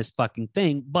dumbest fucking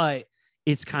thing, but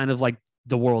it's kind of like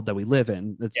the world that we live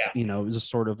in. It's it's just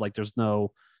sort of like there's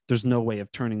no way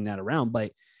of turning that around.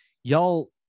 But y'all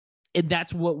and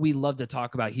that's what we love to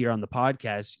talk about here on the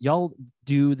podcast. Y'all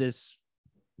do this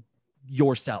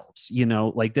yourselves, you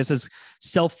know, like this is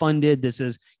self-funded. This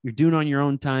is, you're doing on your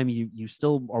own time. You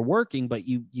still are working, but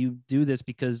you do this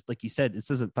because, like you said,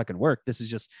 this isn't fucking work. This is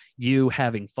just you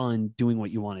having fun doing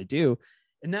what you want to do.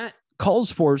 And that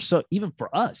calls for, so even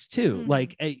for us too,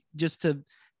 like just to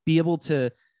be able to,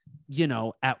 you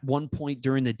know, at one point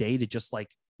during the day to just like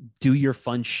do your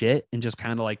fun shit and just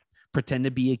kind of like pretend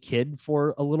to be a kid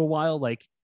for a little while. Like,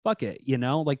 fuck it, you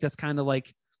know, like that's kind of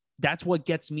like, that's what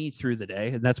gets me through the day.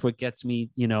 And that's what gets me,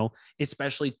 you know,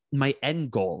 especially my end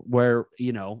goal where,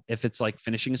 you know, if it's like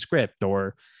finishing a script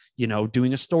or, you know,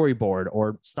 doing a storyboard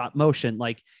or stop motion,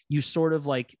 like you sort of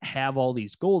like have all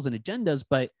these goals and agendas,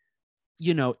 but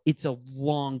you know, it's a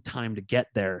long time to get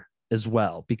there as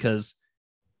well because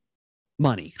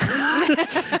money.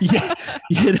 Yeah,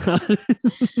 you know.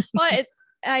 Well,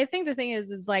 I think the thing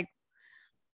is like,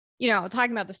 you know,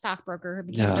 talking about the stockbroker who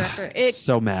became director. It's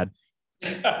so mad.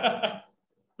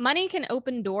 Money can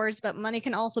open doors, but money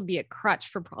can also be a crutch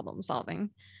for problem solving.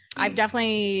 I've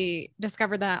definitely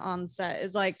discovered that on set.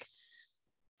 Is like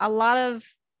a lot of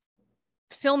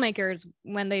filmmakers,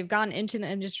 when they've gotten into the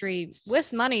industry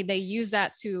with money, they use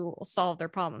that to solve their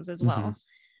problems as well.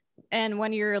 And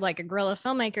when you're like a guerrilla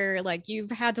filmmaker, like you've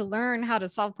had to learn how to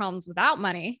solve problems without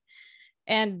money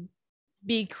and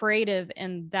be creative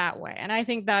in that way. And I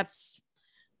think that's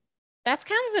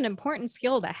kind of an important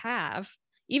skill to have,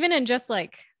 even in just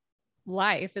like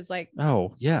life. It's like,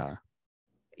 oh yeah,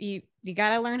 you got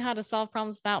to learn how to solve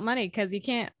problems without money, because you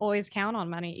can't always count on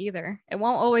money either. It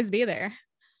won't always be there.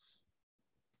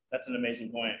 That's an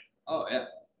amazing point. Oh yeah,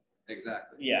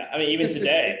 exactly. Yeah, I mean, even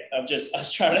today, I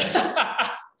was trying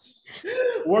to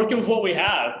working with what we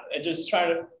have and just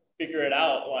trying to figure it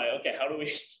out. Like, okay, how do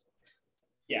we?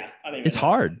 Yeah, I mean, it's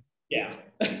hard. Yeah,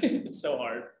 it's so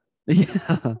hard. Yeah,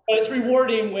 but it's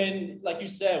rewarding when, like you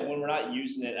said, when we're not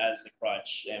using it as a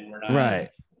crutch and we're not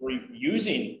we're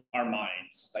using our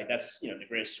minds. Like that's, you know, the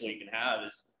greatest tool you can have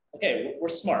is, okay, we're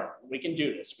smart. We can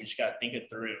do this. We just got to think it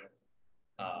through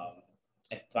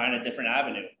and find a different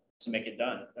avenue to make it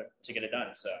done, or to get it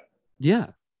done. So yeah.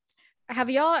 Have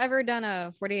y'all ever done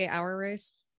a 48-hour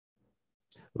race?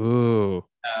 Ooh,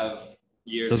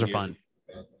 those are fun.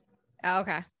 Oh,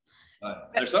 okay.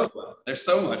 They're so fun. They're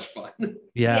so much fun.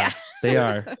 Yeah, they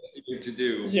are. To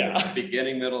do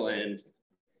beginning, middle, end,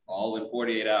 all in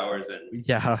 48 hours and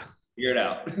figure it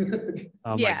out.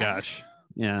 Oh my gosh.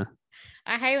 Yeah.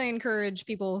 I highly encourage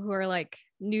people who are like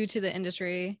new to the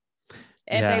industry,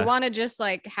 if they want to just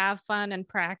like have fun and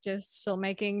practice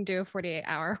filmmaking, do a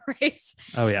 48-hour race.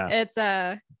 Oh yeah.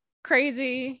 It's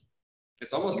crazy.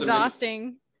 It's almost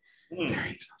exhausting.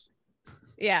 Very exhausting.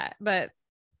 Yeah, but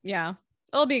yeah,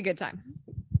 it'll be a good time.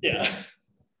 Yeah.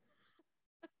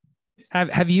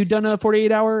 Have you done a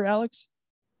 48-hour, Alex?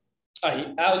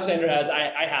 Alexander has.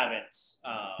 I haven't.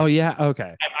 Oh yeah.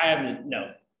 Okay. I haven't.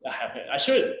 No, I haven't. I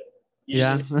should. You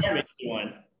should prepare me to do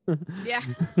one. Yeah.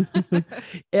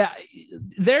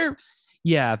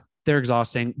 Yeah. They're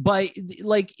exhausting, but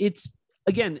like it's,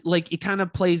 again, like it kind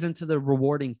of plays into the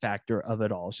rewarding factor of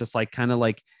it all. It's just like kind of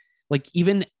like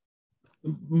even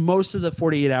most of the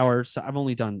 48 hours, I've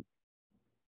done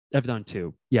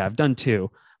two. Yeah, I've done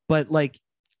two, but like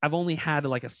I've only had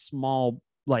like a small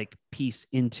like piece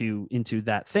into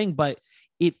that thing, but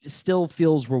it still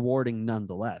feels rewarding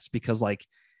nonetheless, because like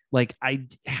I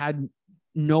had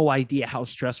no idea how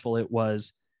stressful it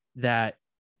was that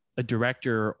a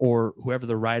director or whoever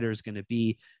the writer is going to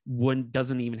be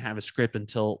doesn't even have a script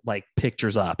until like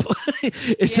pictures up.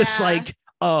 It's just like,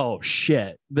 oh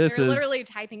shit, they're literally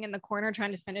typing in the corner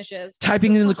trying to finish it.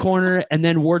 Typing in the corner, and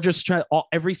then we're just trying.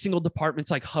 Every single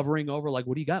department's like hovering over, like,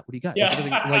 what do you got? What do you got?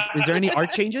 Yeah. Like, is there any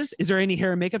art changes? Is there any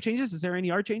hair and makeup changes? Is there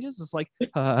any art changes? It's like,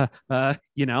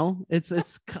 you know,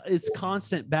 it's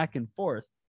constant back and forth,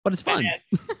 but it's fun.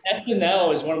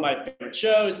 SNL is one of my favorite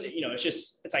shows. You know, it's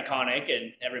iconic,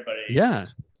 and everybody, you know,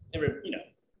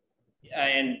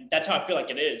 and that's how I feel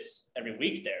like it is every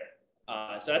week there.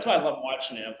 So that's why I love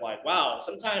watching it. I'm like, wow,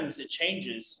 sometimes it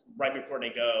changes right before they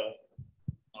go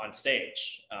on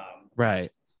stage.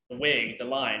 Right. The wig, the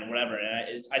line, whatever.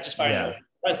 And I just find it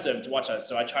impressive to watch that.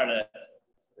 So I try to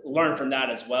learn from that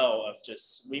as well. Of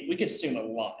just, we consume a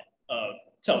lot of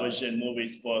television,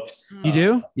 movies, books. You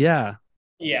do? Yeah.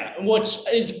 Yeah. Which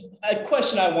is a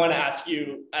question I want to ask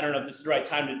you. I don't know if this is the right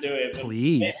time to do it.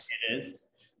 Please. It is.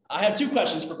 I have two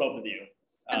questions for both of you.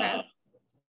 Okay.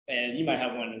 And you might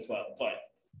have one as well, but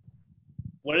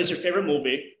what is your favorite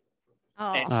movie?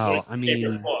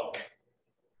 Favorite book?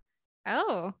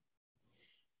 Oh,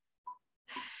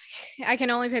 I can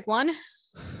only pick one.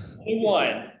 Only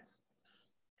one.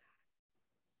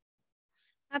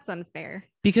 That's unfair.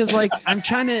 Because like I'm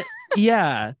trying to,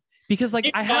 yeah. Because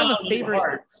like I have a favorite.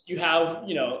 Hearts, you have,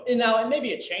 and now maybe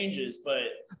it changes, but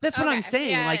that's what I'm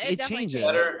saying. Yeah, like it changes.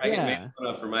 I get made fun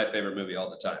of for my favorite movie all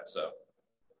the time. So.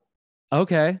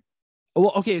 Okay.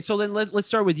 Well, okay. So then let's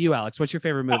start with you, Alex. What's your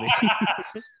favorite movie?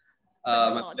 My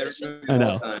favorite movie of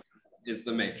all time is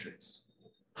The Matrix.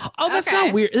 Oh, that's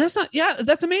not weird. That's not. Yeah,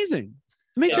 that's amazing.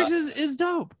 The Matrix is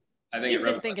dope. I think he's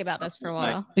been thinking about this for a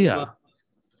while. Yeah.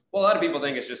 Well, a lot of people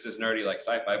think it's just as nerdy like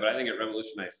sci-fi, but I think it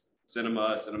revolutionized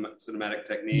cinematic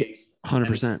techniques.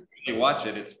 100%. When you watch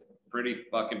it, it's pretty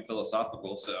fucking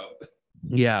philosophical. So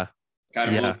yeah,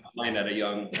 kind of blew my mind at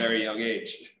a very young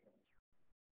age.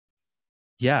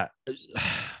 Yeah,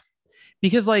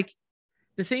 because like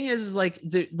the thing is like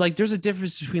there's a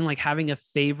difference between like having a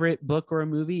favorite book or a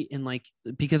movie and like,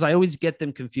 because I always get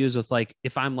them confused with like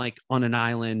if I'm like on an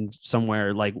island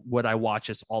somewhere, like would I watch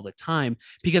this all the time?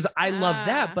 Because I love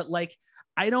that, but like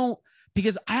I don't,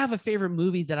 because I have a favorite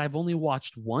movie that I've only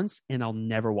watched once and I'll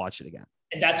never watch it again.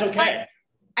 And that's okay.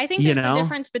 I think there's a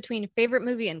difference between favorite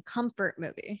movie and comfort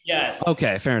movie. Yes.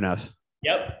 Okay, fair enough.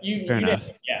 Yep. Fair enough.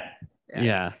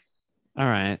 Yeah. All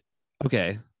right.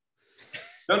 Okay.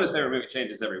 Jonah's favorite movie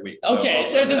changes every week. So okay,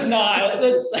 so there's not.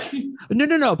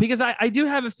 No. Because I do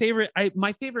have a favorite.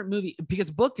 My favorite movie,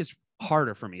 because book is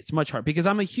harder for me. It's much harder because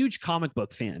I'm a huge comic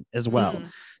book fan as well.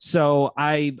 So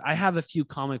I have a few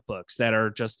comic books that are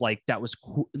just like that was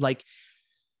like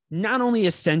not only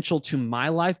essential to my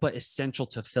life but essential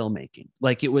to filmmaking.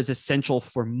 Like it was essential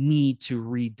for me to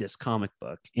read this comic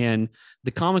book. And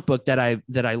the comic book that I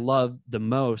love the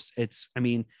most,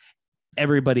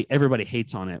 everybody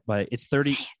hates on it, but it's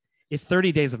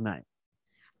 30 Days of Night.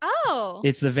 Oh,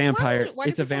 it's the vampire.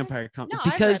 It's a vampire comic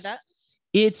because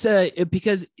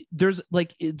because there's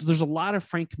a lot of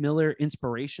Frank Miller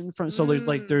inspiration from. So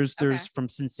there's from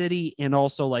Sin City, and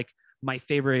also like my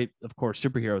favorite, of course,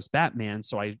 superhero is Batman.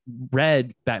 So I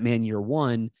read Batman Year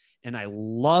One, and I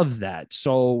love that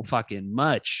so fucking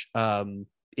much.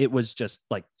 It was just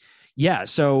like, yeah.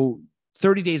 So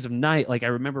 30 Days of Night, like I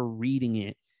remember reading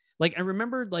it. Like I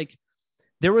remember like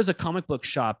there was a comic book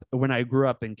shop when I grew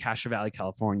up in Castro Valley,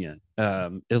 California.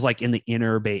 It was like in the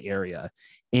inner Bay Area.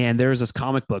 And there was this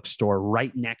comic book store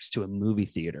right next to a movie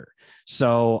theater.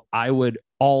 So I would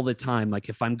all the time, like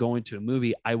if I'm going to a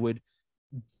movie, I would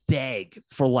beg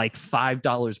for like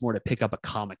 $5 more to pick up a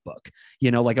comic book.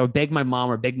 Like I would beg my mom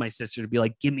or beg my sister to be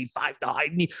like, give me $5. I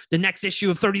need the next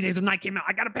issue of 30 Days of Night came out.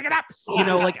 I got to pick it up.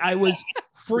 Like I was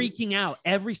freaking out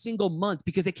every single month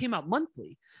because it came out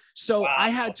monthly. So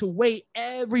I had to wait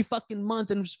every fucking month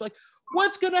and just like,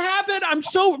 what's going to happen? I'm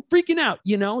so freaking out,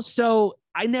 So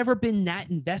I never been that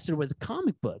invested with a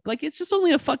comic book. Like it's just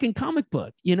only a fucking comic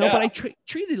book, but I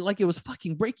treated it like it was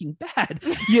fucking Breaking Bad,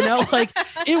 like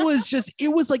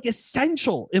it was like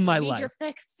essential in my life. Your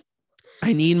fix.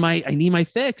 I need my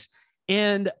fix.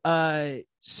 And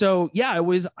so yeah, it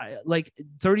was like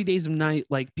 30 Days of Night,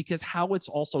 like because how it's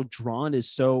also drawn is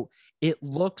so it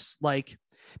looks like,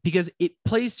 because it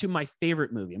plays to my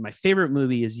favorite movie. And my favorite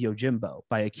movie is Yojimbo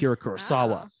by Akira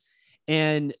Kurosawa.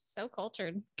 And so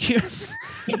cultured.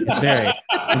 Very.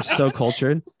 I'm so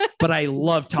cultured, but I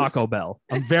love Taco Bell.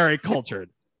 I'm very cultured.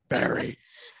 Very.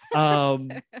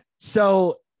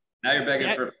 So now you're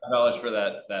begging for $5 for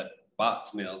that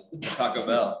box meal, Taco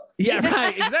Bell. Yeah,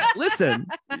 right. Exactly. Listen,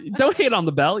 don't hate on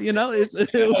the bell. It's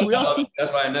really...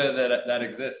 That's why I know that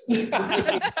exists.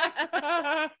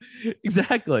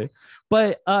 Exactly.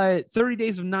 But 30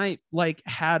 Days of Night like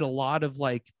had a lot of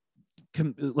like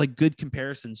good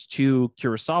comparisons to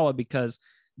Kurosawa because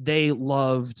they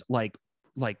loved like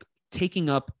taking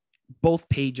up both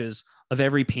pages of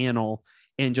every panel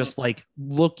and just like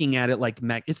looking at it like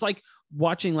it's like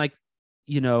watching like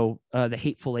The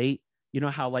Hateful Eight.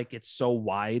 How like it's so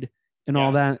wide and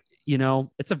all that,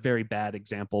 it's a very bad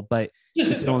example, but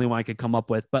it's the only one I could come up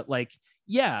with. But like,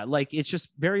 yeah, like it's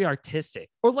just very artistic,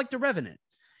 or like The Revenant,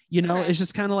 it's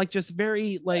just kind of like just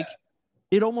very like,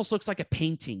 it almost looks like a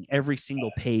painting every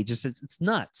single page. It's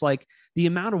nuts. Like the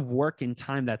amount of work and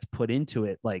time that's put into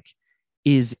it, like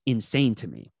is insane to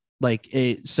me. Like,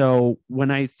 so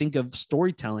when I think of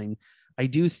storytelling, I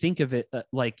do think of it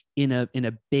like in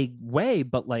a big way,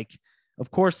 but like,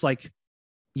 of course, like,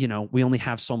 we only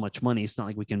have so much money. It's not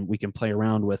like we can play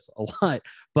around with a lot,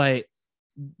 but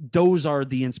those are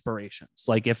the inspirations.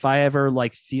 Like if I ever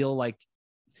like feel like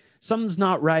something's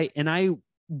not right and I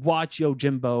watch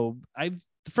Yojimbo,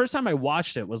 the first time I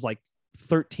watched it was like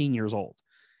 13 years old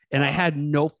and I had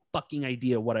no fucking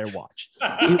idea what I watched.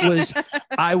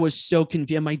 I was so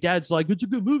confused. My dad's like, it's a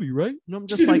good movie, right? And I'm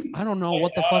just like, I don't know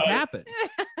what the fuck happened.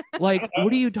 Like,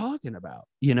 what are you talking about?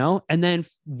 You know? And then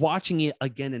watching it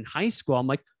again in high school, I'm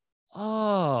like,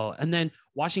 oh, and then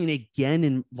watching it again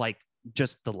in like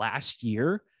just the last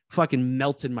year fucking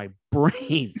melted my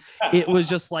brain. It was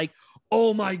just like,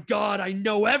 oh my God, I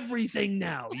know everything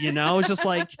now. You know, it's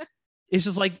like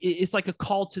it's like a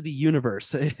call to the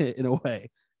universe in a way,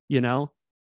 you know?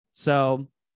 So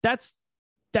that's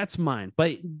mine.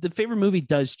 But the favorite movie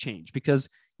does change because,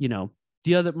 you know,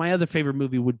 my other favorite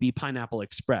movie would be Pineapple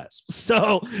Express.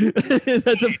 So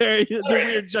that's a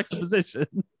weird juxtaposition.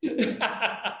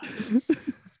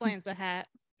 Explains the hat.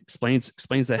 Explains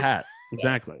the hat.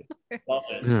 Exactly. Love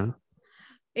it. Yeah.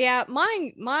 Yeah,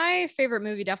 my favorite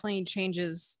movie definitely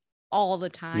changes all the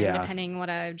time, depending what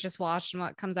I've just watched and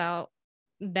what comes out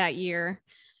that year.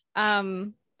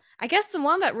 I guess the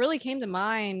one that really came to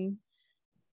mind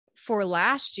for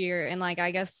last year and like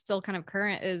I guess still kind of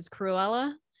current is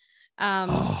Cruella.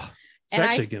 It's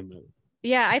actually a good movie.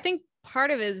 Yeah, I think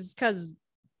part of it is because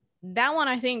that one,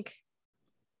 I think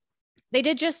they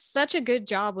did just such a good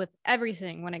job with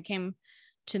everything when it came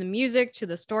to the music, to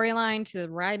the storyline, to the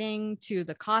writing, to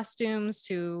the costumes,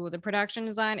 to the production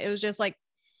design. It was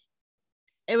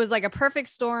like a perfect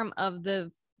storm of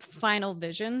the final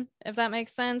vision, if that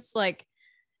makes sense. Like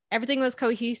everything was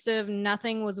cohesive,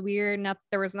 nothing was weird,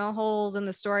 there was no holes in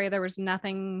the story, there was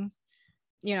nothing,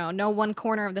 you know, no one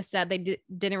corner of the set they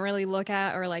didn't really look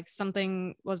at or like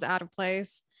something was out of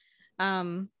place.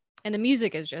 And the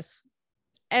music is just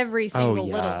every single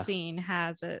little scene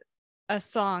has a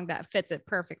song that fits it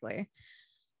perfectly.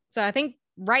 So I think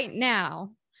right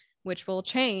now, which will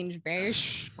change very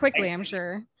quickly, I'm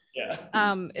sure,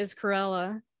 is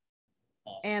Cruella.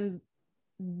 Awesome. And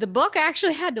the book I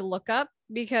actually had to look up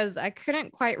because I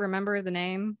couldn't quite remember the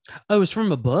name. Oh, it was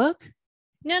from a book?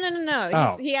 No.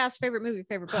 Oh. He asked favorite movie,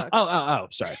 favorite book. Oh,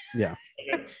 sorry. Yeah.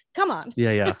 Come on.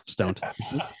 Yeah. Stoned.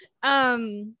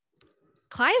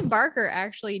 Clive Barker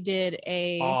actually did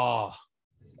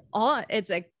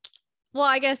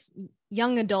I guess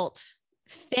young adult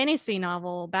fantasy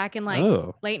novel back in like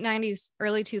late 90s,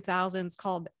 early 2000s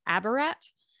called Abarat.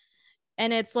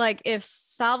 And it's like if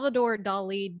Salvador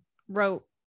Dali wrote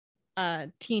a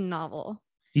teen novel.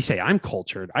 You say I'm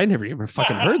cultured. I never even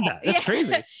fucking heard that. That's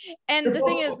crazy. And the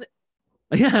thing is,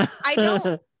 I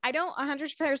don't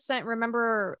 100%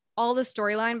 remember all the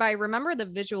storyline, but I remember the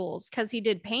visuals because he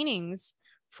did paintings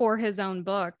for his own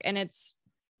book, and it's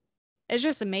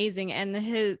just amazing. And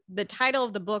the title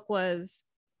of the book was,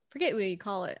 forget what you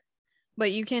call it,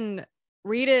 but you can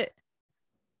read it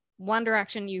one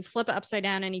direction, you flip it upside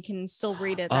down, and you can still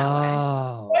read it that way.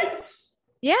 What?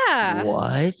 Yeah.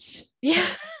 What? Yeah.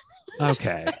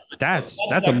 Okay. That's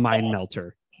a mind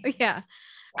melter. Yeah.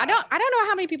 I don't know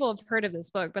how many people have heard of this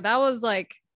book, but that was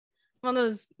like one of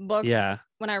those books. Yeah.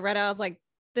 When I read it, I was like,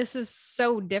 this is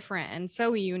so different and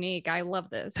so unique. I love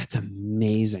this. That's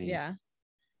amazing. Yeah.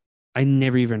 I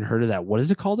never even heard of that. What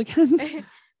is it called again?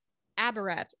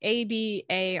 Abarat.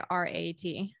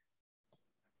 Abarat.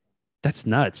 That's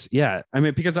nuts. Yeah. I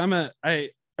mean, because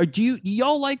do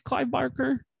y'all like Clive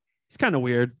Barker? He's kind of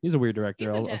weird. He's a weird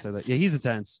director. I'll say that. Yeah, he's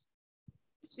intense.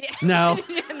 Yeah. No.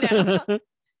 No.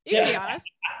 You can be honest.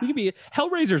 You can be.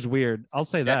 Hellraiser's weird. I'll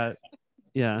say that.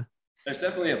 Yeah. There's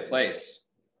definitely a place.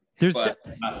 But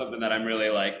not something that I'm really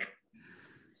like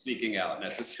seeking out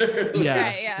necessarily.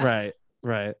 Yeah.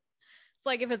 Right. It's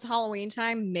like if it's Halloween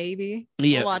time, maybe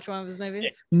I'll watch one of his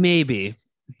movies. Maybe.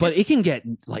 But it can get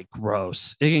like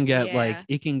gross. It can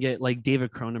get like David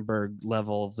Cronenberg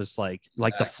level of this like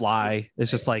The Fly.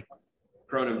 It's just like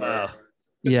Cronenberg.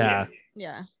 Yeah.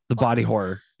 The body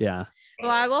horror. Yeah.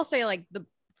 Well, I will say like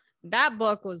that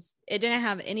book it didn't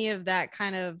have any of that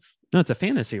kind of. No, it's a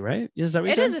fantasy, right? Is that what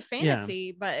you said? It is a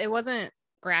fantasy, but it wasn't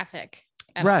graphic.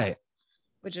 Right. All,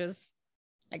 which is,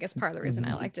 I guess, part of the reason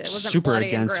I liked it. It wasn't super bloody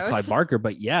against and gross. Clive Barker,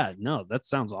 but yeah, no, that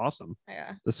sounds awesome.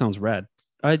 Yeah. That sounds rad.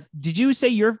 Did you say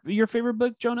your favorite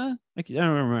book, Jonah? I don't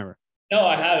remember. No,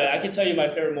 I haven't. I can tell you my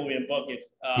favorite movie and book if.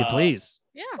 Yeah, please.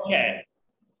 Yeah. Okay.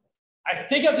 I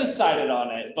think I've decided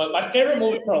on it, but my favorite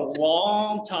movie for a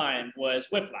long time was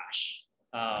Whiplash.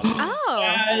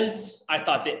 As I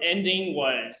thought the ending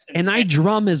was intense. And I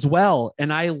drum as well,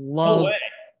 and I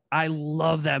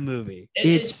love that movie.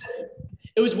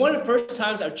 It was one of the first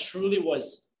times I truly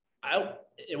was.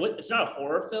 It's not a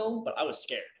horror film, but I was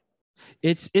scared.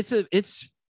 It's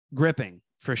gripping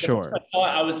for sure.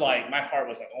 I was like, my heart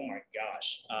was like, oh my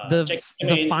gosh.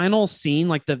 The final scene,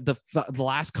 like the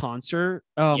last concert.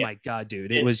 Oh my God,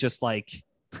 dude! It was just like.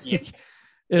 Yeah.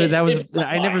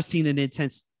 I never seen an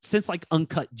intense since like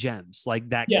Uncut Gems, like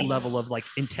that level of like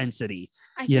intensity.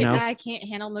 I can't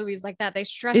handle movies like that. They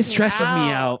stress. It stresses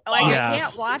me out. Like I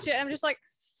can't watch it. I'm just like,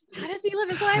 How does he live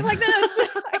his life like this?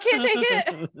 I can't take it.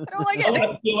 I don't like it.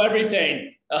 I feel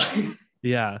everything.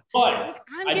 Yeah. But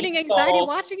I'm getting anxiety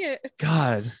watching it.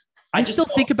 God. I still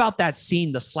think about that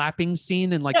scene, the slapping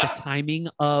scene, and like the timing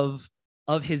of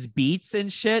his beats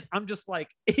and shit. I'm just like,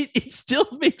 it still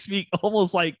makes me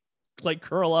almost like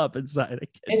curl up inside.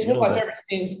 It's one of my favorite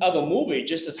scenes of a movie,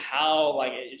 just of how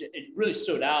like it really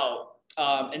stood out.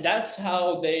 And that's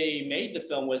how they made the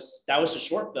film. That was a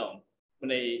short film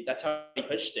that's how they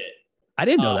pitched it. I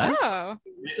didn't know that. Oh.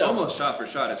 It's almost shot for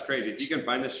shot. It's crazy. If you can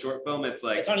find this short film, it's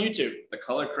like, it's on YouTube. The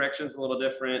color correction's a little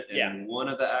different, and one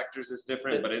of the actors is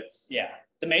different, but it's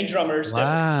the main drummer's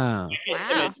wow.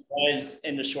 was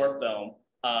in the short film.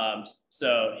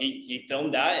 So he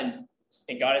filmed that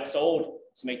and got it sold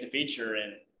to make the feature,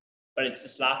 but it's the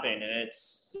slapping and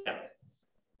it's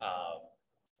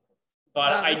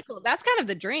but that's cool. That's kind of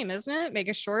the dream, isn't it? Make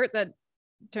a short that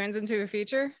turns into a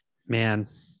feature. Man.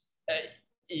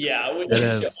 Yeah, it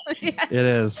is. It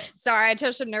is. Sorry, I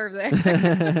touched a nerve there.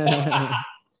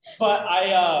 But I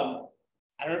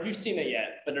don't know if you've seen it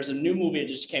yet, but there's a new movie that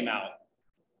just came out.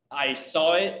 I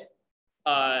saw it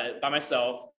by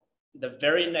myself. The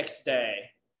very next day,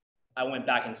 I went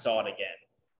back and saw it again.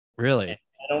 Really? And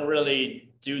I don't really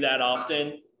do that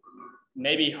often,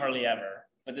 maybe hardly ever.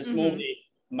 But this movie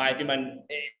might be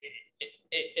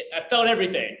I felt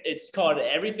everything. It's called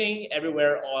Everything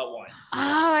Everywhere All at Once.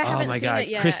 Oh, I haven't my seen God. it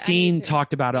yet. Christine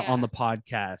talked about it on the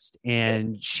podcast,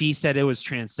 and she said it was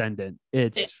transcendent.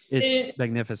 It's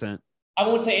magnificent. I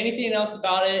won't say anything else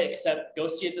about it except go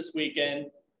see it this weekend.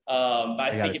 But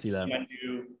I think it's my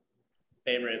new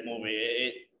favorite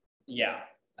movie.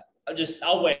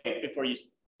 I'll wait before you.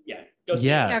 Go see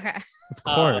it. Okay. Of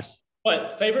course.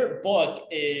 But favorite book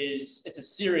it's a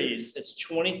series. It's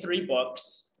 23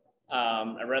 books.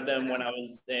 I read them when I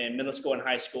was in middle school and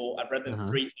high school. I've read them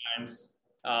 3 times.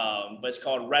 But it's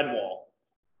called Redwall.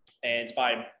 And it's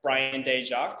by Brian Day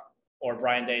Jacques or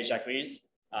Brian Day Jacques.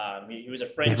 He was a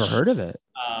French Never heard of it.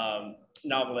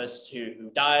 Novelist who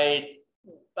died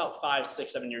about 5,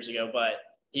 6, 7 years ago, but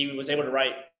he was able to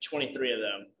write 23 of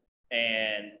them.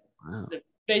 And the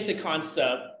basic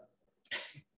concept,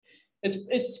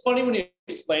 it's funny when you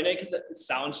explain it because it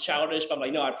sounds childish, but I'm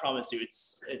like, no, I promise you,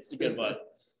 it's a good book.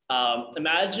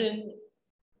 Imagine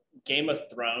Game of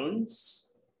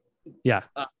Thrones. Yeah.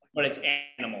 But it's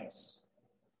animals.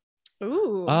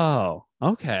 Ooh. Oh,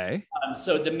 okay.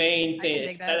 So the main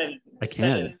thing it's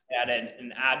set at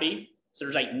an abbey. So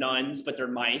there's like nuns, but they're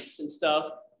mice and stuff.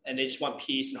 And they just want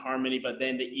peace and harmony. But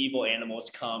then the evil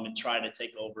animals come and try to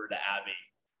take over the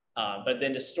abbey. But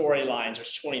then the storylines,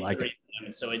 there's 23 of them.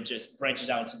 And so it just branches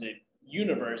out to the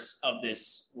universe of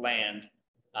this land.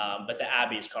 But the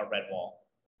abbey is called Redwall.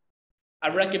 I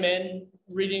recommend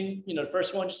reading, the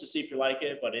first one just to see if you like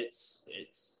it, but it's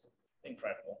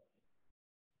incredible.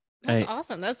 That's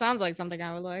awesome. That sounds like something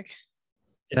I would like.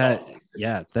 Awesome.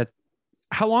 Yeah.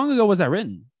 How long ago was that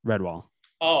written, Redwall?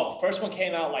 Oh, first one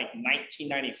came out like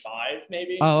 1995,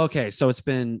 maybe. Oh, okay. So it's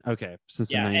been since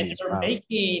the 90s. And they're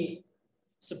making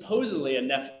supposedly a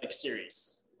Netflix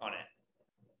series on it.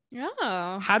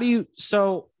 Oh.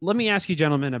 So let me ask you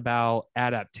gentlemen about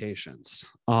adaptations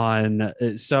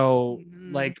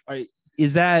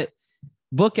is that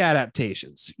book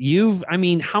adaptations?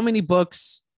 How many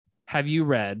books have you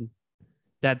read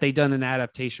that they done an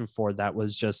adaptation for that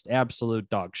was just absolute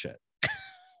dog shit?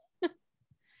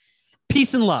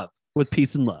 Peace and love. Yeah,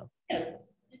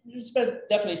 there's been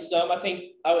definitely some. I think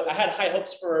I had high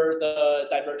hopes for the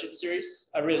Divergent series.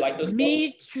 I really like those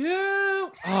books.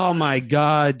 Too. Oh my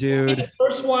God, dude. And the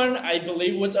first one I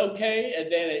believe was okay,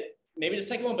 and then maybe the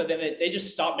second one, but then they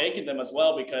just stopped making them as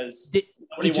well because it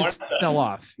just fell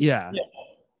off. Yeah.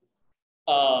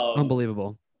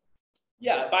 Unbelievable.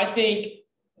 Yeah, but I think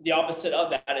the opposite of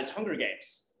that is Hunger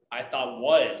Games. I thought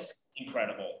was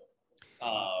incredible.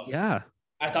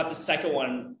 I thought the second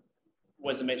one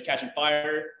was amazing, Catching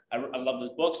Fire. I love the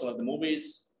books. I love the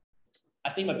movies.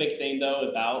 I think my big thing, though,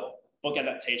 about book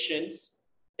adaptations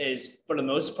is, for the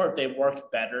most part, they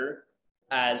work better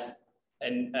as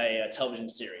a television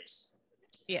series.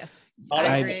 Yes,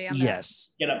 I agree. Yes.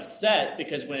 Get upset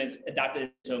because when it's adapted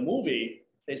into a movie,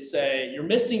 they say, you're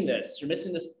missing this. You're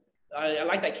missing this. I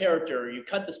like that character. You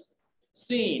cut this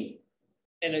scene.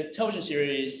 In a television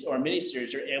series or a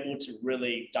miniseries, you're able to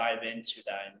really dive into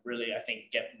that and really, I think,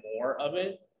 get more of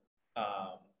it.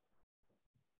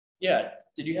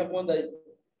 Did you have one that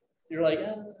you're like,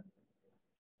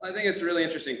 I think it's a really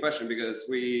interesting question because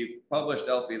we've published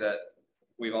Elfie that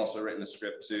we've also written a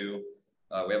script to.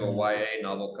 We have a YA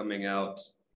novel coming out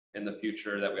in the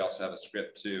future that we also have a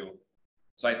script to.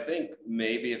 So I think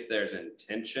maybe if there's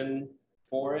intention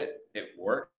for it, it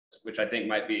works. which I think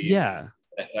might be that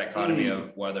dichotomy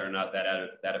of whether or not that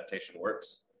adaptation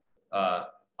works.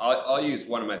 I'll use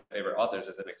one of my favorite authors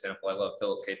as an example. I love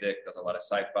Philip K. Dick, does a lot of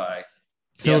sci-fi.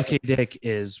 Philip K. Dick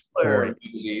is great.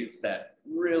 Movies that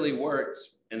really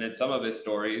works, and then some of his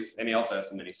stories, and he also has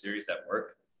some miniseries that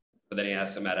work, but then he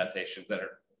has some adaptations that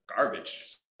are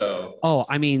garbage. So,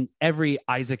 I mean, every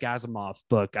Isaac Asimov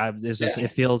book,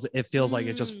 it feels like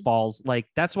it just falls. Like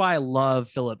that's why I love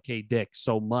Philip K. Dick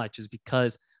so much, is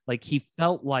because like he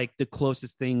felt like the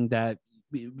closest thing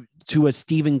to a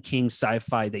Stephen King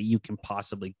sci-fi that you can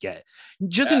possibly get,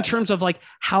 just in terms of like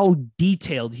how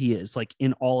detailed he is, like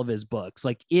in all of his books.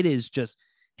 Like it is just,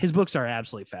 his books are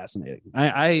absolutely fascinating.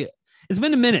 It's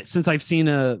been a minute since read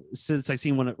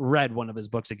one of his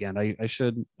books again. I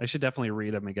should definitely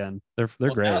read them again. They're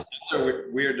great. They're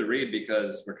weird to read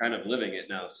because we're kind of living it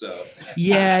now. So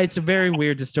yeah, it's a very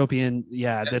weird dystopian.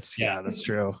 Yeah, that's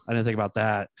true. I didn't think about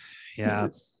that. Yeah,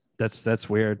 that's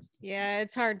weird. Yeah,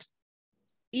 it's hard.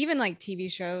 Even like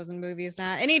TV shows and movies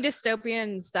now, any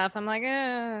dystopian stuff, I'm like,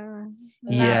 yeah, right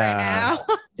now.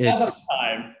 It's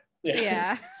time.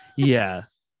 Yeah.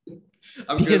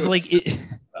 Because like it.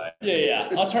 Yeah.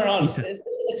 I'll turn on.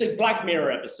 It's a Black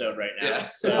Mirror episode right now. Yeah.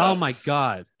 So. Oh my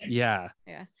God. Yeah.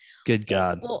 Good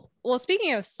God. Well,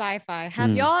 speaking of sci-fi,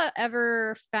 have y'all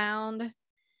ever found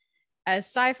a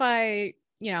sci-fi,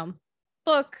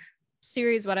 book,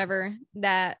 series, whatever,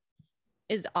 that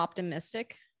is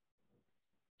optimistic?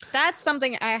 That's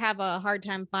something I have a hard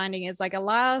time finding, is like a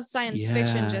lot of science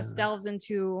fiction just delves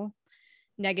into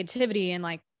negativity and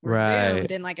like we're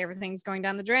doomed and like everything's going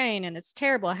down the drain and it's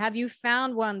terrible. Have you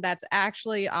found one that's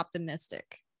actually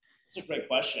optimistic? That's a great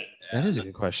question. That is a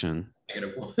good question.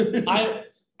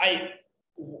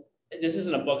 This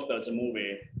isn't a book though, it's a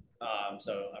movie.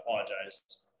 So I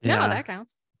apologize. No, that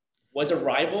counts. Was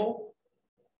Arrival?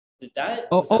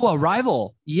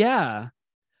 Arrival. Yeah.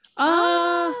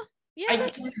 Yeah,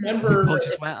 I remember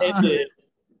because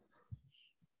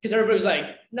everybody was like,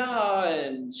 "Nah,"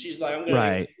 and she's like, "I'm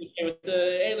gonna get with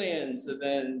the aliens," and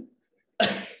then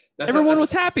everyone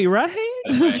was happy, right?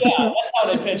 Yeah, that's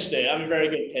how they pitched it. I'm a very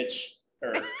good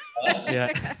pitcher.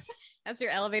 That's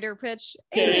your elevator pitch.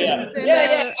 Aliens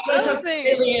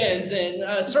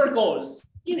and circles.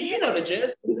 You know the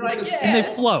gist. Like, yeah. And they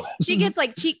float. She gets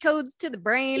like cheat codes to the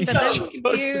brain, but then she's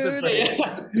confused.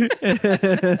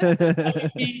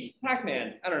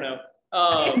 Pac-Man. I don't know.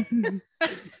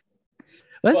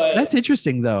 That's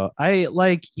interesting though.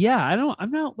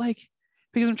 I'm not like,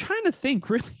 because I'm trying to think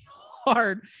really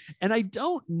hard and I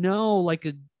don't know like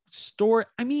a story.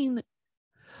 I mean,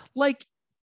 like,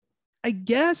 I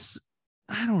guess,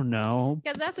 I don't know.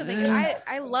 Because that's the thing.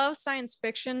 I love science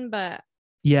fiction, but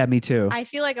yeah, me too. I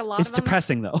feel like a lot of them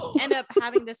depressing though. end up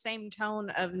having the same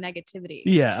tone of negativity.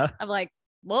 Yeah. Of like,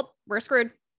 well, we're screwed.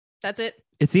 That's it.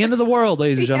 It's the end of the world,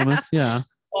 ladies and gentlemen. Yeah.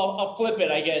 Well, I'll flip it.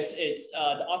 I guess it's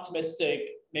the optimistic,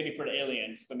 maybe for the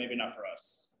aliens, but maybe not for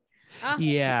us.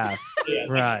 Yeah.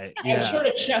 Right. Yeah. I'm sure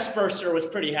the chest burster was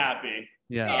pretty happy.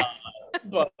 Yeah.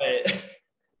 But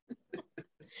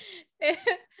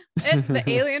it's the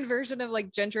alien version of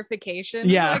like gentrification.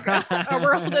 Yeah. Like, our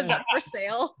world is up for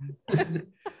sale. And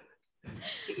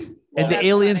the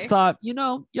aliens thought,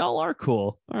 y'all are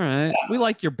cool. All right. Yeah. We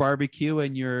like your barbecue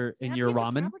and your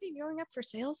ramen. Property going up for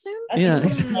sale soon? Yeah.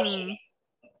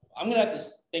 I'm gonna have to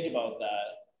think about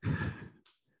that.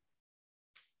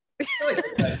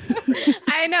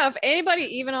 I know, if anybody,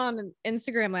 even on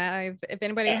Instagram Live, if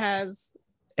anybody has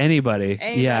anybody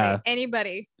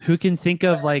who can think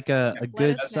of like a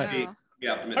good site.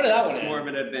 Yeah, it's more of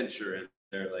an adventure and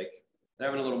they're like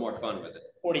having a little more fun with it.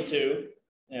 42.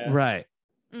 Yeah. Right.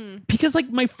 Because like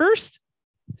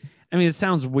it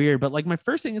sounds weird, but like my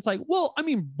first thing is like, well, I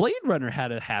mean, Blade Runner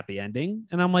had a happy ending.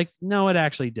 And I'm like, no, it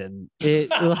actually didn't.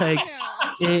 It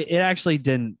actually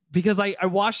didn't, because I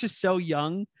watched it so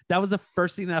young. That was the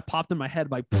first thing that popped in my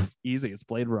head. Like, easy, it's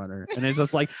Blade Runner. And it's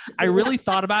just like, I really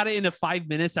thought about it in the 5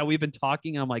 minutes that we've been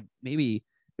talking. I'm like, maybe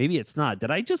it's not.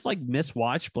 Did I just like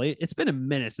miswatch Blade? It's been a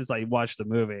minute since I watched the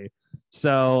movie.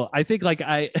 So I think like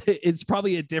it's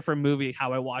probably a different movie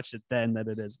how I watched it then than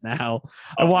it is now.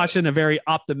 I watched it in a very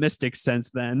optimistic sense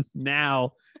then.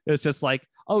 Now it's just like,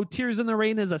 oh, Tears in the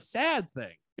Rain is a sad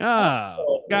thing.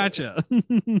 Oh, gotcha.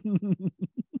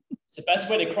 It's the best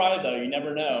way to cry though. You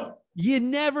never know. You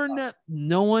never know.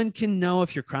 No one can know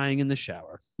if you're crying in the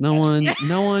shower. No one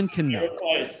can know.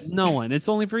 No one. It's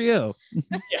only for you.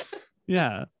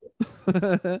 Yeah.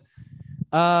 Great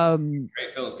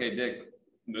Philip K. Dick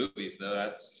movies though.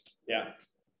 That's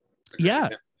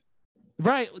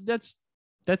right. That's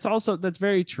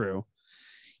very true.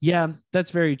 Yeah,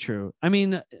 that's very true. I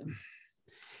mean,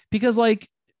 because like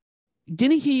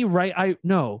Didn't he write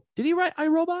Did he write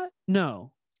iRobot?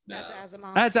 No. That's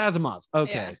Asimov. That's Asimov.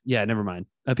 Okay. Yeah, never mind.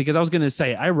 Because I was gonna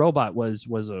say iRobot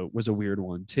was a weird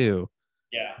one too.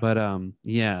 Yeah. But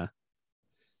yeah.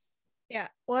 Yeah.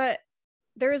 What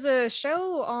there's a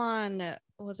show on,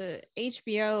 was it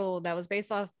HBO, that was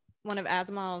based off one of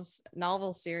Asimov's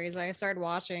novel series I started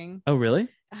watching. Oh, really?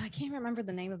 I can't remember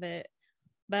the name of it.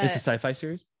 But It's a sci-fi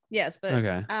series? yes, but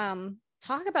Okay.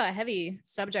 talk about heavy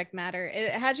subject matter.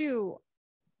 It had you,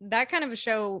 that kind of a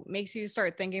show makes you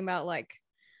start thinking about like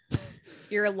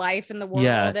your life in the world.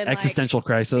 Yeah, and existential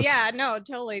crisis. Yeah, no,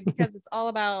 totally, because it's all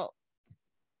about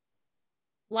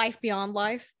life beyond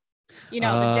life. You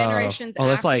know, the generations that's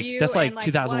after like you, that's like and,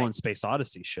 2001 what, Space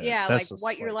Odyssey shit. yeah, That's like just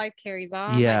what your like, life carries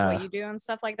on, yeah, like what you do and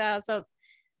stuff like that. So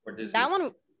Disney's, that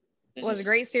one was a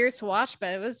great series to watch,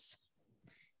 but it's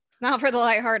not for the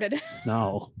lighthearted.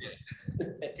 no.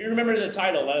 If you remember the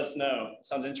title, let us know.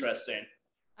 Sounds interesting.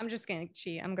 I'm just gonna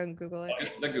cheat. I'm gonna Google it.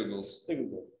 the Googles.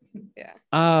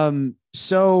 Yeah.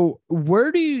 So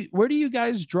where do you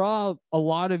guys draw a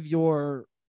lot of your,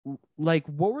 like,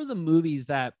 what were the movies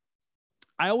that,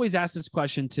 I always ask this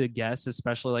question to guests,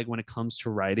 especially like when it comes to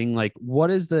writing, like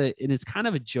what is and it's kind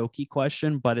of a jokey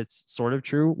question, but it's sort of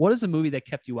true. What is the movie that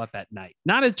kept you up at night?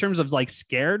 Not in terms of like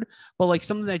scared, but like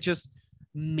something that just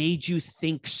made you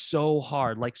think so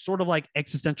hard, like sort of like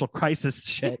existential crisis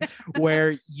shit,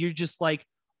 where you're just like,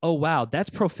 oh, wow, that's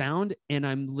profound. And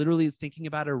I'm literally thinking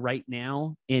about it right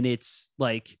now. And it's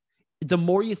like, the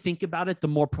more you think about it, the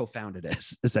more profound it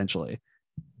is, essentially.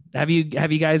 Have you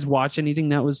guys watched anything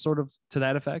that was sort of to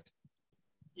that effect?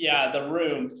 Yeah, The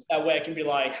Room. That way I can be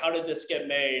like, how did this get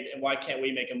made and why can't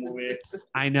we make a movie?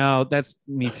 I know, that's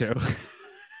me too.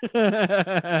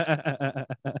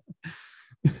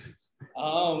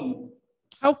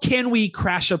 How can we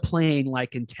crash a plane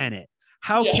like in Tenet?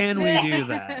 How can we do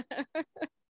that?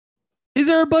 Is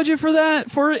there a budget for that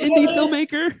for an indie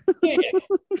filmmaker?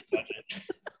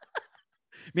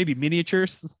 Maybe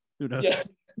miniatures. Who knows? Yeah.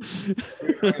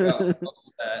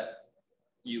 That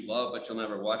you love but you'll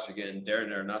never watch again. Darren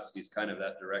Aronofsky's kind of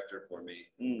that director for me.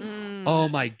 Oh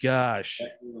my gosh.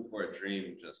 For a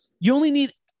Dream, just you only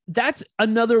need, that's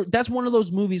one of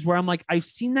those movies where I'm like, I've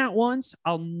seen that once,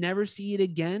 I'll never see it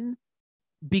again,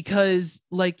 because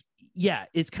like, yeah,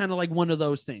 it's kind of like one of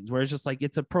those things where it's just like,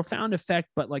 it's a profound effect,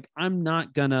 but like I'm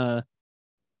not gonna.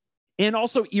 And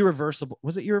also Irreversible.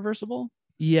 Was it Irreversible?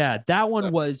 Yeah, that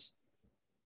one was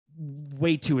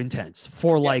way too intense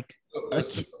for like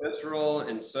so visceral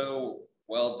and so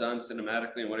well done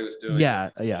cinematically, and what he was doing. Yeah.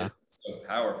 So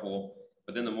powerful.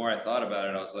 But then the more I thought about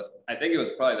it, I was like, I think it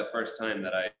was probably the first time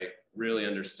that I really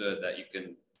understood that you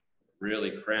can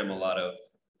really cram a lot of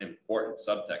important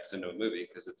subtext into a movie,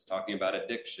 because it's talking about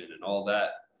addiction and all that.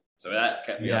 So that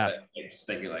kept me up at night, just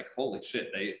thinking like, holy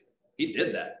shit, he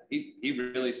did that. He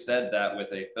really said that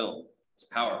with a film. It's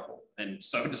powerful and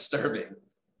so disturbing.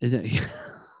 Is it?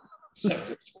 So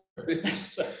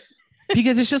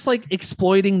Because it's just like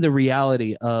exploiting the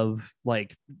reality of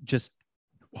like just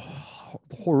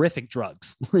horrific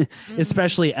drugs,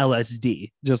 especially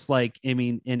LSD. Just like, I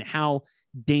mean, and how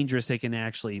dangerous it can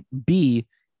actually be.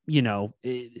 You know,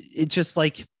 it just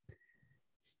like,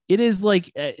 it is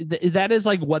like that is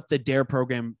like what the DARE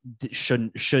program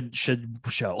should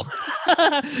show.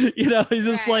 You know, it's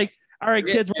just like, all right,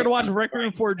 kids, we're gonna watch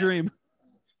Requiem for a Dream.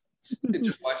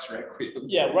 Just watch Requiem.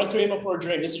 Yeah, Requiem for a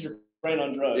Dream. This is your brain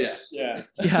on drugs. Yeah.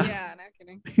 Yeah, no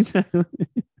kidding. Exactly.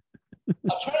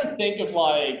 I'm trying to think of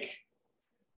like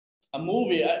a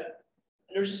movie.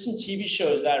 There's just some TV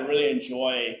shows that I really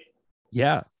enjoy.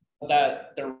 Yeah.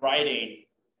 That they're writing,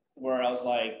 where I was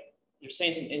like, you're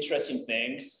saying some interesting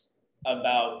things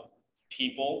about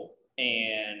people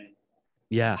and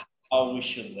how we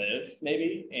should live,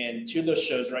 maybe. And two of those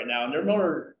shows right now, and they're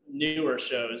more newer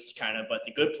shows, kind of, but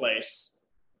The Good Place,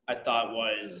 I thought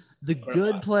was The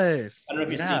Good Place. I don't know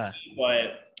if you've seen it,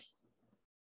 but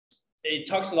it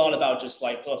talks a lot about just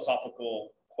like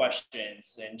philosophical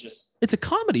questions and just. It's a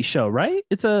comedy show, right?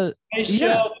 It's a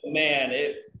show, man.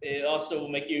 It also will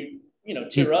make you,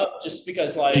 tear up, just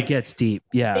because like it gets deep.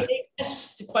 Yeah.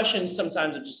 It's the questions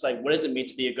sometimes of just like, what does it mean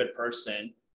to be a good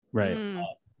person? Right.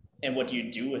 And what do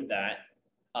you do with that?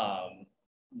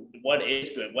 What is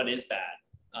good? What is bad?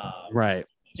 Right.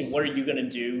 So what are you going to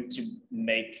do to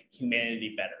make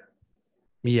humanity better?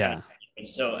 Yeah.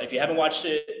 So if you haven't watched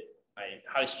it, I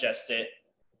highly suggest it.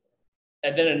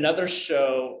 And then another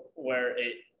show where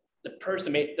the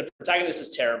protagonist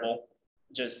is terrible,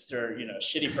 just they're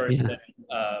shitty person.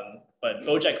 But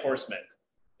BoJack Horseman.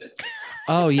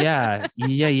 Oh yeah.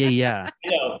 Left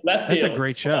field. That's a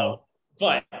great show.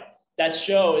 But that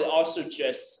show is also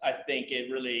just, I think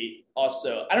it really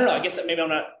also, I don't know, I guess that maybe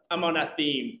I'm on that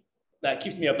theme that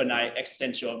keeps me up at night,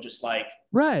 existential of just like,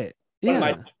 right. What am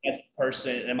I doing as a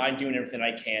person? Am I doing everything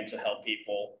I can to help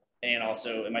people? And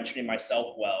also, am I treating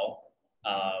myself well?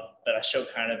 But a show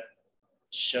kind of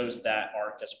shows that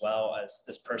arc as well, as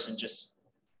this person just,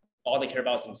 all they care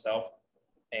about is themselves,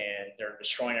 and they're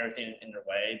destroying everything in their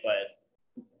way.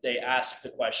 But they ask the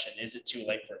question, is it too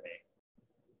late for me?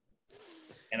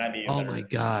 And I'd be, oh my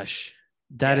gosh.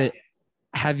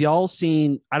 Have y'all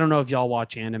seen, I don't know if y'all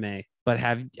watch anime, but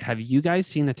have you guys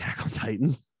seen Attack on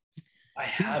Titan? I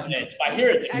haven't. I hear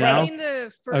it. I've seen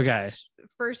the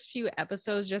first few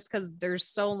episodes just because they're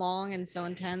so long and so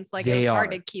intense. Like, it was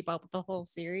hard to keep up with the whole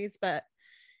series, but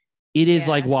it is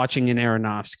like watching an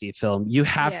Aronofsky film. You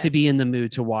have to be in the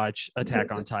mood to watch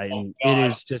Attack on Titan. It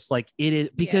is just like, it is,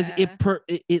 because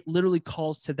it literally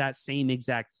calls to that same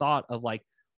exact thought of like,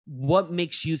 what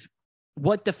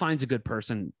defines a good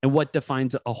person and what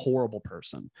defines a horrible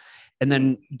person. And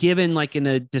then given like in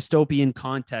a dystopian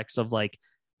context of like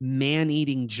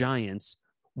man-eating giants,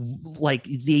 like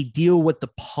they deal with the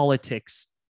politics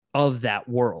of that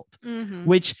world,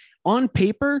 which on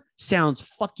paper sounds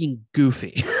fucking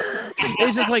goofy.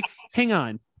 It's just like, hang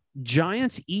on,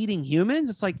 giants eating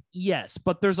humans? It's like, yes,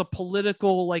 but there's a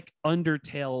political like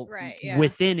undertale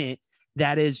within it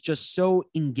that is just so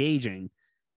engaging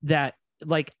that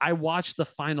like I watched the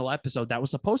final episode that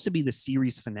was supposed to be the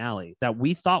series finale that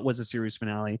we thought was a series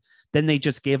finale. Then they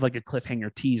just gave like a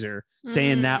cliffhanger teaser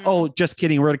saying that, oh, just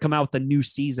kidding, we're gonna come out with a new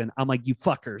season. I'm like, you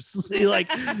fuckers,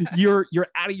 like you're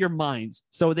out of your minds.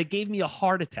 So they gave me a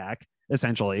heart attack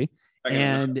essentially,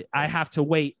 and I have to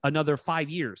wait another 5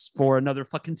 years for another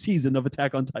fucking season of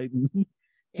Attack on Titan.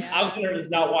 Alexander does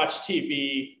not watch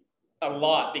TV a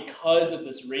lot because of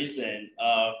this reason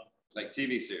of like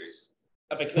TV series.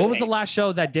 What was the last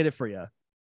show that did it for you?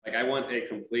 Like, I want a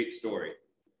complete story.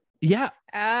 Yeah.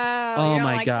 Oh,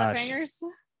 my like gosh. Cliffhangers?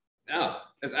 No,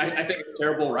 because I think it's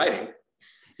terrible writing.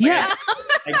 Yeah.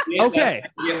 Okay.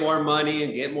 Get more money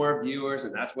and get more viewers,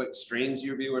 and that's what strings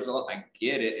your viewers along. I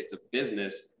get it. It's a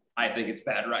business. I think it's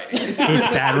bad writing. It's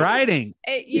bad writing.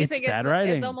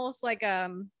 It's almost like I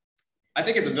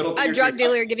think it's a drug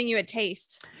dealer giving you a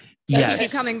taste. Yes.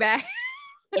 Keep coming back.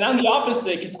 And I'm the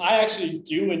opposite, because I actually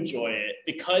do enjoy it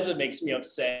because it makes me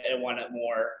upset and want it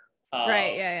more.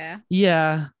 Right.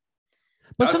 Yeah.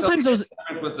 But sometimes those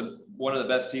with one of the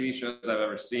best TV shows I've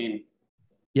ever seen.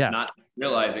 Yeah. Not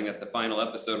realizing that the final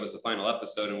episode was the final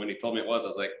episode, and when he told me it was, I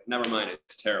was like, never mind,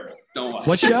 it's terrible. Don't watch.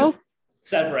 What show?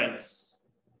 Severance.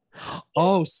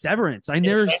 Oh, Severance. I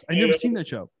never seen that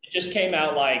show. It just came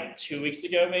out like 2 weeks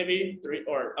ago, maybe 3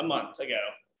 or a month ago.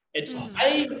 It's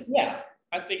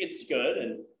I think it's good,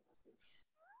 and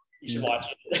you should watch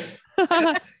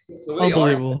it. So we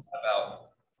are about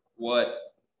what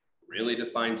really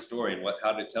defines story and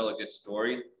how to tell a good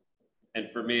story. And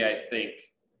for me, I think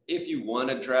if you want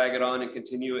to drag it on and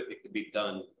continue it, it could be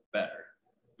done better.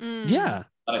 Yeah.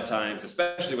 A lot of times,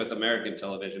 especially with American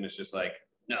television, it's just like,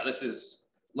 no, this is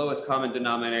lowest common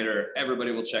denominator.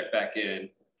 Everybody will check back in.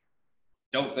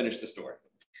 Don't finish the story.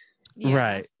 Yeah.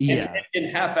 Right. Yeah.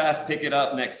 And half-ass pick it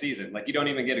up next season. Like, you don't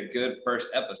even get a good first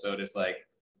episode. It's like,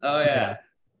 oh yeah,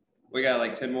 we got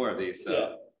like 10 more of these.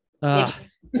 So stop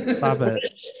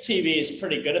it. TV is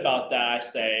pretty good about that, I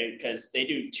say, because they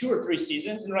do 2 or 3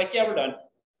 seasons and they're like, yeah, we're done.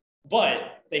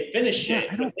 But they finish it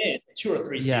within 2 or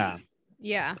 3 seasons.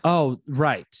 Yeah. Oh,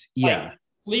 right. Yeah. Like,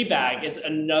 Fleabag is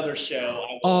another show.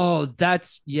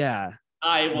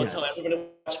 I will tell everybody to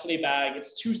watch Fleabag.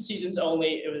 It's 2 seasons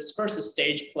only. It was first a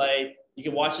stage play. You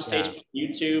can watch the stage play on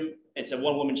YouTube. It's a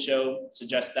one-woman show.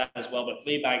 Suggest that as well. But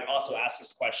Fleabag also asks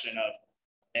this question of,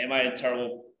 am I a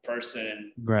terrible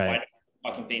person? Right. Why am I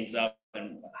fucking things up?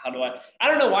 And how do I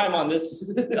don't know why I'm on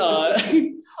this.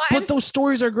 But those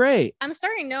stories are great. I'm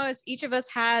starting to notice each of us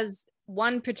has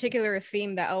one particular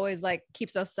theme that always like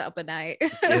keeps us up at night.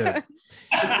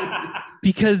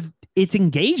 Because it's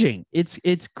engaging.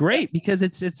 It's great because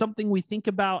it's something we think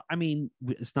about. I mean,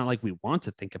 it's not like we want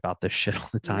to think about this shit all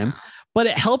the time, but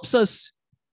it helps us,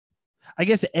 I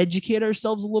guess, educate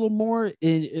ourselves a little more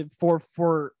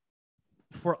for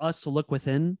us to look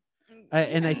within.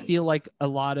 And I feel like a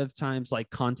lot of times, like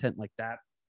content like that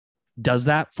does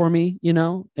that for me, you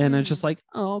know. And it's just like,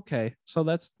 oh, okay, so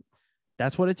that's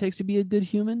what it takes to be a good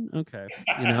human. Okay.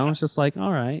 You know, it's just like,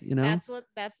 all right, you know,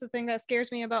 that's the thing that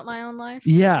scares me about my own life.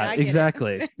 Yeah,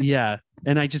 exactly. Yeah.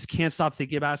 And I just can't stop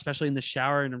thinking about it, especially in the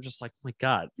shower. And I'm just like, oh my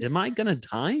God, am I going to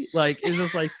die? Like, it's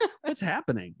just like, what's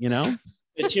happening? You know,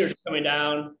 the tears coming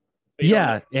down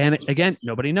Yeah, and again,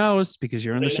 nobody knows because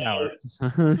you're in the shower.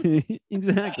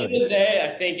 Exactly. At the end of the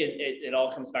day, I think it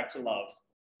all comes back to love.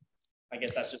 I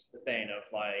guess that's just the thing of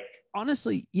like.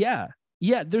 Honestly, yeah.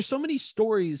 There's so many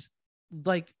stories,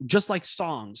 like just like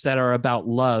songs that are about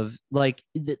love, like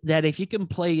that if you can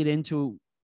play it into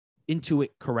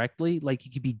it correctly, like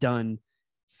it could be done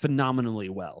phenomenally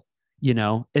well,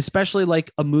 especially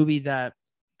like a movie that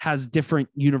has different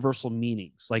universal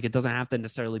meanings. Like it doesn't have to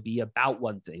necessarily be about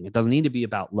one thing. It doesn't need to be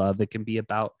about love. It can be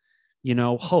about,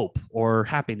 hope or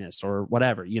happiness or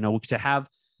whatever, to have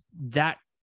that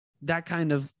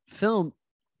kind of film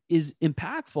is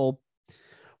impactful.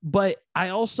 But I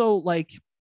also like,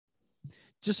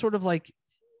 just sort of like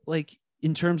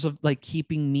in terms of like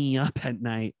keeping me up at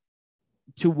night,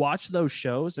 to watch those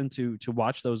shows and to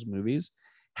watch those movies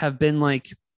have been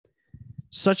like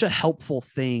such a helpful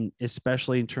thing,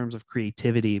 especially in terms of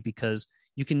creativity, because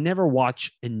you can never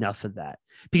watch enough of that.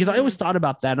 Because I always thought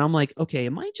about that and I'm like, okay,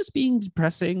 am I just being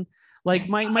depressing? Like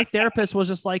my therapist was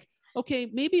just like, okay,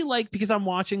 maybe like, because I'm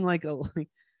watching like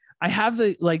I have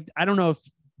the, like, I don't know if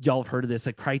y'all have heard of this,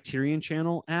 like Criterion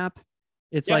Channel app.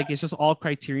 It's like, it's just all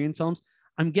Criterion films.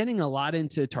 I'm getting a lot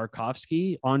into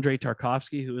Tarkovsky, Andrei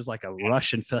Tarkovsky, who is like a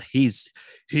Russian film. He's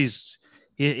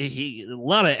a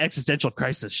lot of existential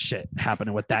crisis shit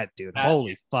happening with that dude.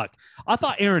 Holy fuck. I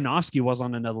thought Aronofsky was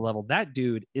on another level. That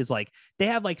dude is like, they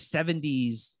have like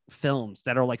 70s films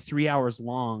that are like 3 hours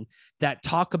long that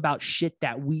talk about shit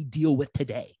that we deal with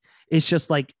today. It's just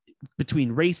like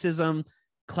between racism,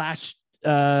 class,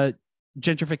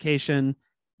 gentrification,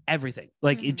 everything.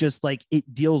 Like it just like,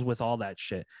 it deals with all that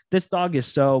shit. This dog is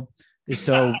so he's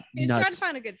nuts. Trying to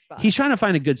find a good spot. He's trying to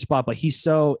find a good spot, but he's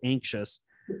so anxious.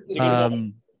 But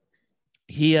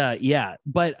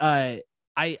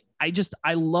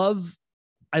I love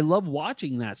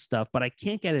watching that stuff, but I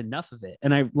can't get enough of it.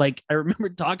 And I remember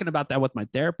talking about that with my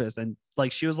therapist, and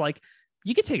like she was like,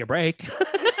 you could take a break.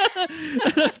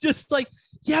 Just like,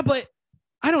 yeah, but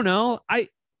I don't know.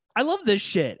 I love this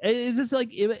shit. Is this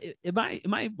like, am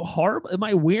I horrible? Am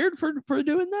I weird for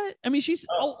doing that? I mean,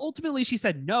 ultimately she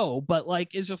said no, but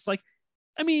like, it's just like,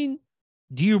 I mean,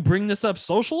 do you bring this up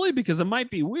socially? Because it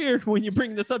might be weird when you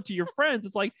bring this up to your friends.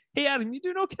 It's like, hey, Adam, you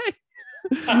doing okay?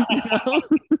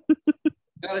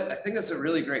 I think that's a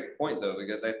really great point, though,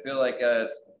 because I feel like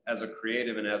as a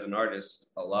creative and as an artist,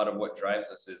 a lot of what drives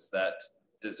us is that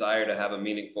desire to have a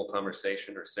meaningful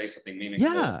conversation or say something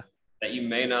meaningful that you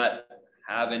may not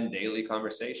have in daily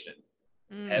conversation.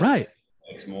 Right.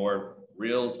 It's more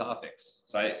real topics.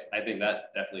 So I think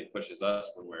that definitely pushes us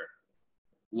when we're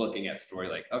looking at story,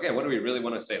 like, okay, what do we really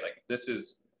want to say? Like, if this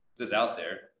is out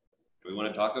there, do we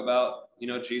want to talk about,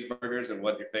 cheeseburgers and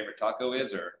what your favorite taco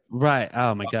is, or right?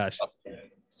 Oh my gosh,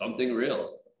 something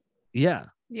real. Yeah,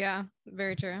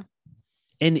 very true.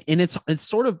 And it's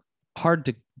sort of hard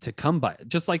to come by,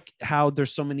 just like how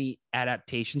there's so many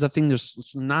adaptations of things.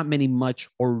 There's not much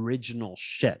original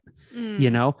shit,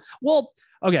 well,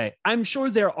 okay, I'm sure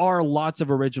there are lots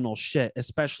of original shit,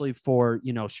 especially for,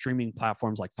 streaming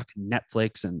platforms like fucking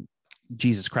Netflix and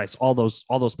Jesus Christ, all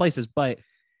those places. But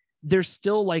there's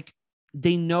still like,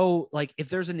 they know, like, if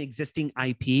there's an existing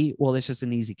IP, well, it's just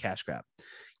an easy cash grab.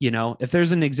 If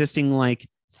there's an existing like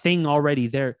thing already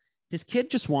there, this kid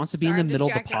just wants to be in the middle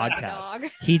of the podcast.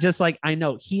 He just like, I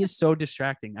know he is so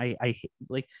distracting. I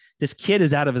like, this kid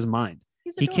is out of his mind.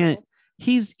 He can't,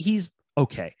 he's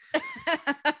okay.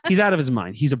 He's out of his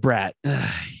mind. He's a brat.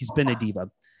 He's been a diva.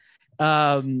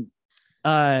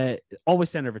 Always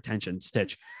center of attention,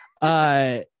 Stitch.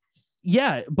 But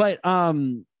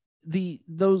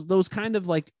those kind of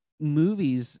like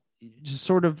movies, just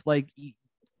sort of like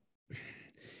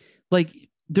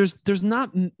there's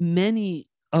not many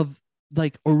of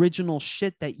like original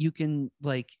shit that you can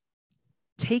like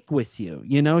take with you.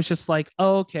 It's just like,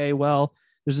 oh, okay, well,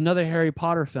 there's another Harry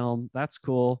Potter film. That's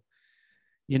cool.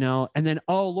 And then,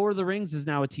 oh, Lord of the Rings is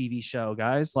now a TV show,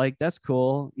 guys. Like, that's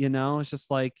cool. It's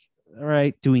just like, all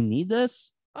right, do we need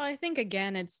this? Well, I think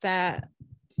again, it's the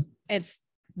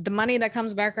money that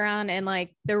comes back around, and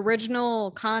like the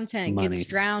original content gets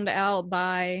drowned out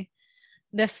by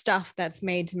the stuff that's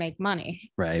made to make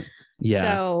money. Right. Yeah.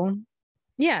 So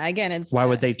yeah, again, it's why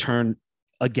would they turn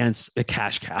against a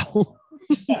cash cow?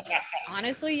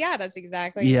 Honestly, yeah, that's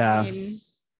exactly. Yeah. I mean,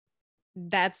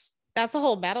 that's the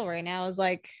whole battle right now, is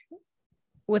like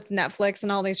with Netflix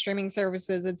and all these streaming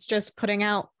services, it's just putting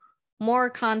out more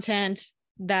content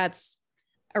that's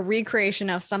a recreation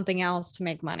of something else to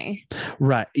make money.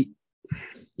 Right.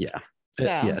 Yeah. So.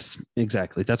 Yes,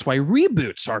 exactly. That's why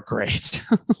reboots are great.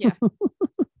 Yeah.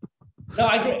 No,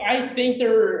 I think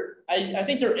there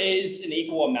is an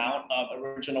equal amount of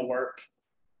original work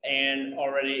and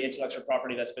already intellectual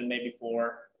property that's been made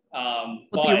before.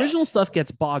 But the original stuff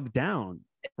gets bogged down,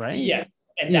 right?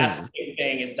 Yes, and that's the big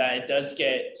thing is that it does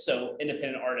get so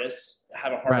independent artists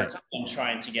have a harder time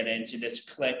trying to get into this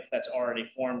clique that's already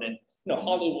formed in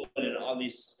Hollywood and all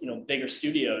these bigger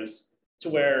studios, to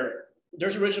where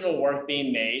there's original work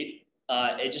being made.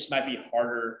 It just might be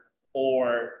harder,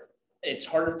 or it's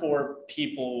harder for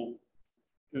people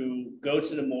who go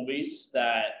to the movies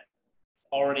that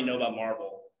already know about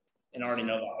Marvel and already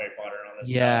know about Harry Potter and all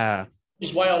this stuff. Which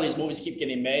is why all these movies keep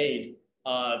getting made.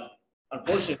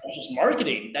 Unfortunately, it's just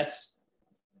marketing.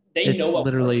 They know what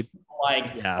literally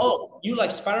oh, you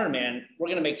like Spider-Man, we're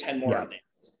gonna make 10 more of these.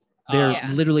 They're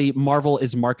literally, Marvel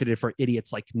is marketed for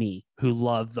idiots like me who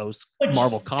love those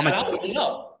Marvel comic books.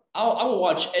 I will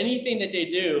watch anything that they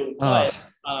do, but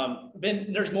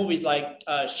then there's movies like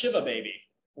Shiva Baby,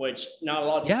 which not a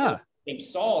lot of people think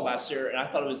saw last year, and I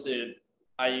thought it was it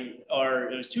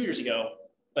was 2 years ago,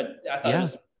 but I thought it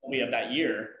was the movie of that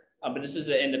year. But this is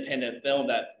an independent film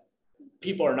that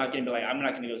people are not going to be like, I'm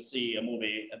not going to go see a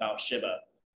movie about Shiva,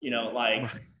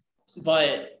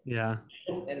 but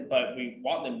but we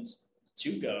want them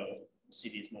to go see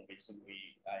these movies, and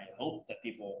I hope that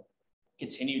people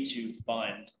continue to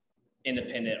fund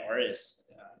independent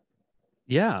artists.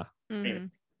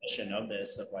 Mission of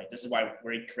this is why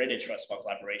we created Trust Fund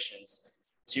Collaborations,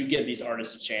 to give these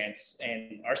artists a chance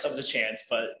and ourselves a chance,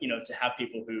 but to have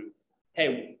people who,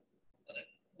 hey,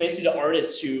 basically the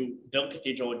artist who built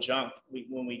Cathedral Jump,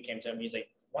 when we came to him, he's like,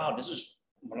 wow, this is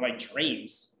one of my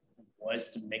dreams,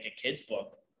 was to make a kid's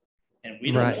book, and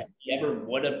we don't know if he ever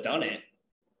would have done it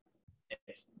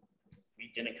if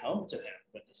we didn't come to him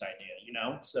with this idea,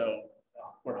 so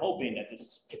we're hoping that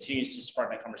this continues to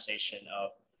spark that conversation of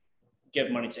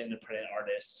give money to independent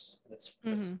artists. Let's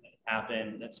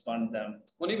happen. Let's fund them.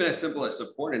 Well, even as simple as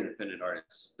support independent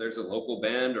artists. There's a local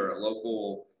band or a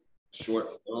local short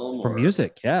film for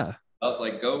music. Go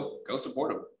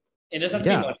support them. It doesn't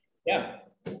have to be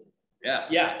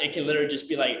it can literally just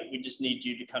be like, we just need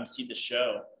you to come see the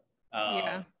show,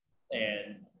 and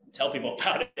tell people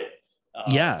about it.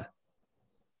 And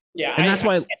that's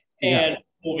why. And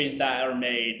movies that are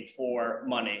made for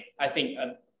money. I think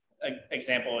an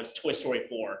example is Toy Story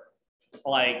 4.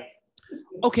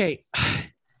 Okay,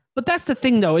 but that's the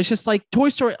thing though. It's just like Toy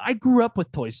Story. I grew up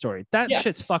with Toy Story. That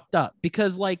shit's fucked up,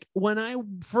 because when I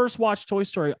first watched Toy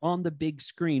Story on the big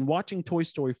screen, watching Toy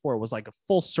Story 4 was like a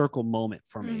full circle moment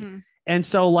for me. And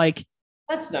so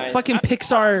that's nice. Fucking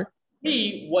Pixar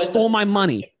stole my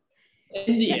money.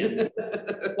 Indian.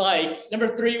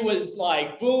 Number 3 was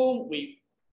boom, we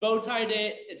bow tied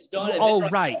it, it's done.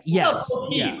 Yes.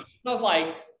 I was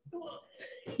like,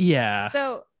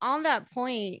 So on that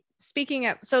point, speaking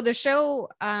of, so the show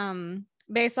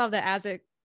based off the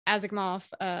Asimov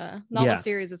novel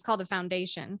series is called The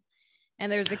Foundation,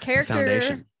 and there's a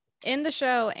character in the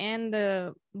show and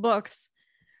the books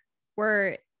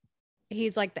where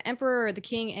he's like the emperor or the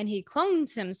king, and he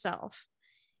clones himself.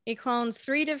 He clones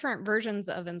 3 different versions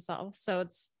of himself. So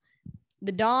it's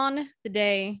the dawn, the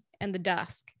day, and the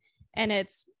dusk. And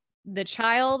it's the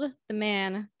child, the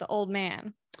man, the old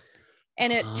man.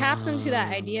 And it taps into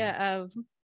that idea of,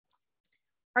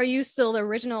 are you still the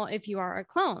original if you are a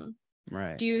clone?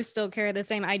 Right. Do you still carry the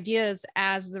same ideas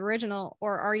as the original,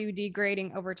 or are you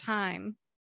degrading over time,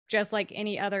 just like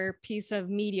any other piece of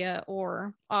media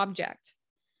or object?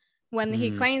 When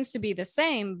he claims to be the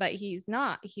same, but he's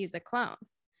not, he's a clone.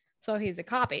 So he's a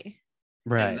copy.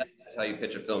 Right. And that's how you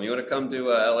pitch a film. You want to come to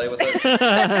LA with us?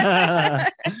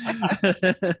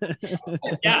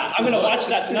 I'm going to watch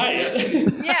that tonight.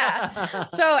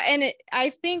 So, and I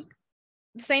think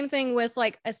the same thing with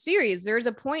a series. There's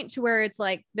a point to where it's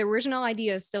like the original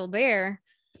idea is still there,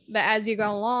 but as you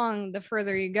go along, the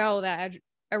further you go, that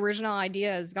original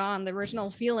idea is gone. The original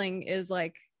feeling is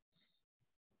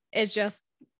it's just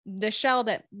the shell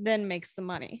that then makes the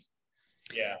money.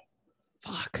 Yeah.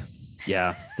 Fuck.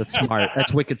 Yeah, that's smart.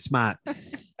 That's wicked smart.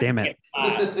 Damn it.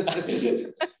 I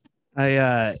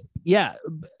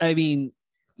mean,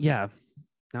 now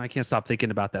I can't stop thinking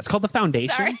about that. It's called The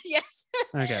Foundation. Sorry. Yes.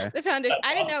 Okay. The Foundation.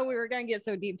 I didn't know we were going to get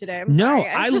so deep today. I'm sorry,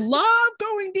 guys. I love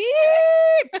going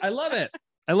deep. I love it.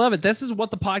 I love it. This is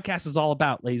what the podcast is all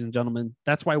about, ladies and gentlemen.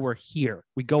 That's why we're here.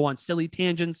 We go on silly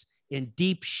tangents and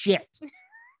deep shit.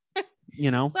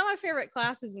 Some of my favorite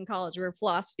classes in college were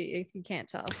philosophy, if you can't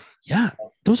tell. Yeah,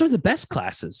 those are the best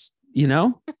classes,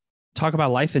 talk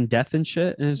about life and death and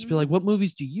shit, and just be like, what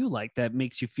movies do you like that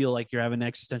makes you feel like you're having an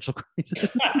existential crisis?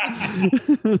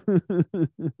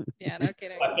 Yeah, no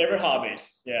kidding. My favorite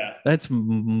hobbies. Yeah, that's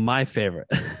my favorite.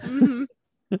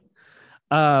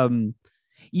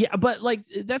 Yeah, but like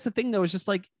that's the thing though, is just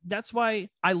like that's why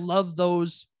I love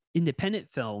those independent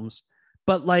films.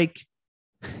 But like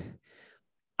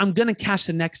I'm gonna catch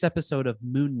the next episode of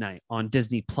Moon Knight on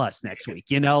Disney Plus next week.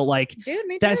 You know, like Dude,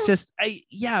 me too. that's just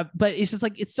but it's just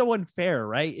like it's so unfair,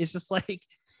 right? It's just like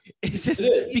it's just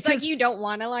it's because like you don't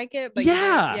want to like it, but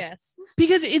yeah, yes,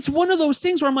 because it's one of those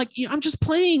things where I'm like, I'm just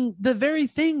playing the very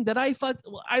thing that I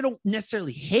don't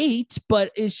necessarily hate,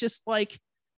 but it's just like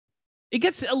it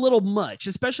gets a little much,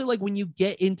 especially like when you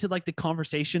get into like the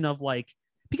conversation of like,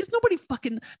 because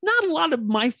not a lot of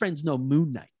my friends know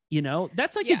Moon Knight, you know,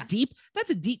 that's like a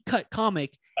deep cut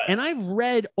comic. And I've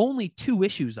read only 2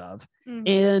 issues of,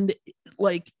 and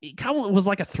like, it kind of was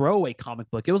like a throwaway comic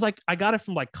book. It was like, I got it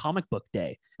from like Comic Book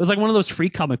Day. It was like one of those free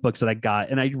comic books that I got.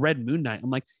 And I read Moon Knight.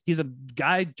 I'm like, he's a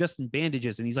guy just in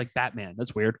bandages and he's like Batman.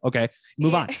 That's weird. Okay.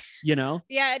 Move on, you know?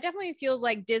 Yeah. It definitely feels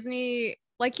like Disney,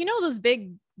 like, you know, those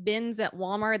big bins at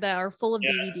Walmart that are full of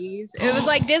DVDs. It was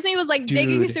like Disney was like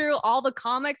digging through all the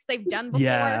comics they've done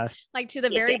before, like to the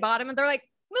very bottom, and they're like,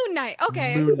 Moon Knight.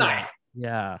 Okay. Moon Knight.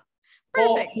 Yeah.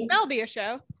 Perfect. That'll be a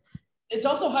show. It's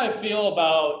also how I feel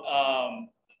about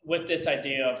with this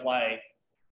idea of like,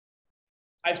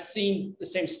 I've seen the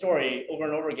same story over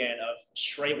and over again of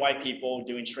straight white people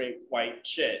doing straight white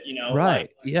shit, you know? Right.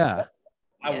 Like, yeah.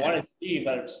 I want to see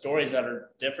that stories that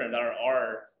are different, that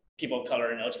are people of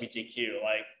color and LGBTQ.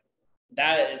 Like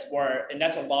that is where, and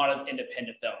that's a lot of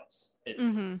independent films.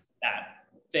 It's that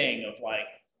thing of like,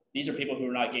 these are people who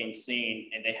are not getting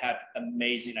seen and they have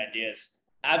amazing ideas.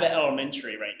 Abbott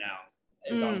Elementary right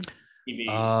now is on TV.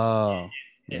 Oh,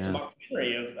 it's a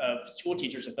documentary of school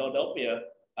teachers in Philadelphia,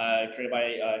 created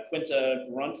by Quinta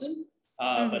Brunson,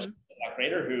 a Black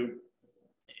creator who,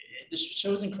 this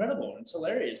show is incredible. It's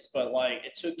hilarious, but like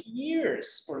it took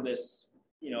years for this,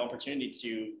 you know, opportunity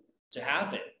to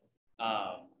happen.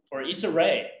 Or Issa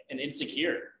Rae and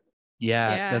Insecure.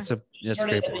 Yeah, that's a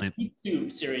great point. The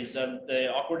YouTube series of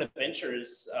the awkward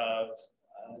adventures of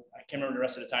I can't remember the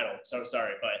rest of the title, so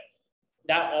sorry, but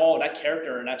that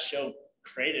character and that show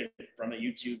created from a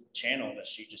YouTube channel that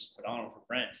she just put on for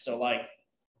friends. So like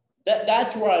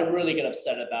that's where I really get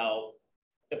upset about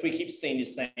if we keep seeing the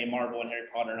same Marvel and Harry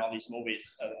Potter and all these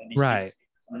movies. And these right.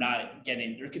 We're not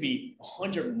getting. There could be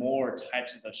 100 more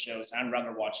types of those shows. I'd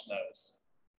rather watch those.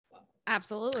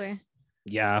 Absolutely.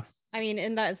 Yeah. I mean,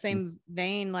 in that same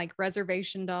vein, like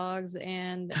Reservation Dogs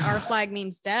and Our Flag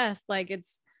Means Death, like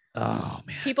it's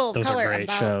people of those color are great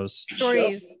about shows.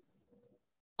 Stories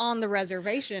on the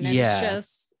reservation, and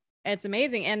it's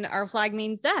amazing. And Our Flag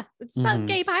Means Death. It's about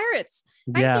gay pirates.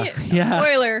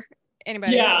 Spoiler.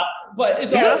 Anybody? Yeah, but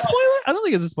it's a spoiler. I don't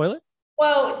think it's a spoiler.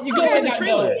 Well, you go in the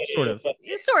trailer, sort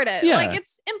of. Yeah. Like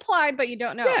it's implied, but you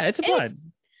don't know. Yeah, it's implied.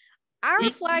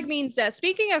 Our Flag Means Death.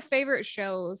 Speaking of favorite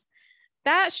shows,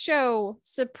 that show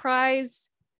surprised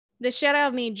the shit out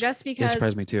of me just because it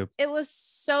surprised me too. It was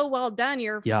so well done.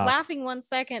 You're laughing 1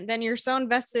 second, then you're so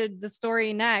invested the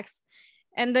story next,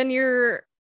 and then you're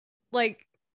like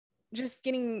just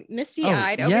getting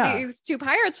misty-eyed over these 2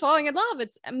 pirates falling in love.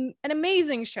 It's an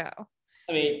amazing show.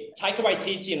 I mean, Taika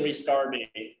Waititi and Rhys Darby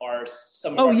are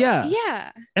some.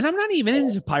 Yeah. And I'm not even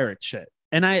into pirate shit.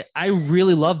 And I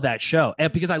really love that show,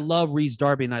 and because I love Rhys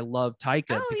Darby and I love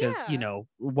Taika because you know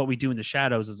What We Do in the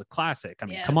Shadows is a classic. I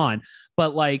mean, come on,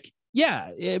 but like,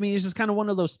 I mean, it's just kind of one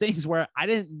of those things where I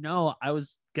didn't know I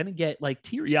was gonna get like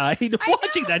teary-eyed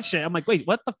watching that shit. I'm like, wait,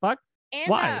 what the fuck? And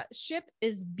why? That ship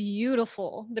is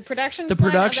beautiful. The production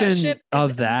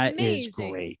of that is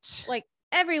great. Like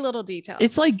every little detail.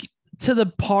 It's like to the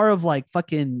par of like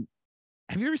fucking.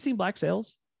 Have you ever seen Black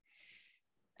Sails?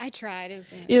 I tried.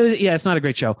 It's not a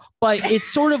great show, but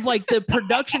it's sort of like the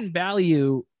production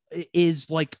value is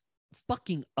like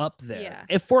fucking up there. Yeah.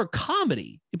 If for a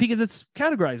comedy, because it's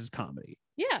categorized as comedy.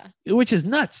 Yeah. Which is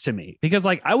nuts to me because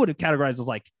like I would have categorized as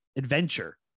like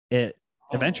adventure, you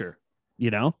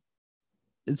know?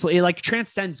 It like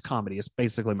transcends comedy is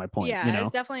basically my point. Yeah, you know?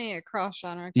 It's definitely a cross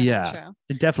genre kind of show.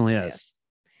 It definitely is.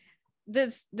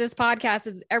 Yes. This podcast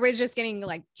is everybody's just getting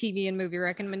like TV and movie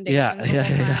recommendations the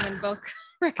whole time and book.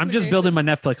 I'm just building my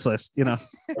Netflix list, you know.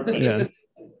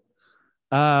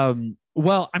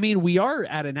 Well, I mean, we are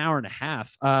at an hour and a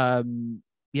half.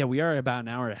 We are about an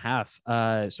hour and a half.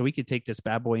 So we could take this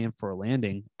bad boy in for a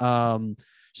landing.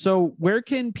 So where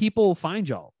can people find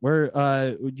y'all?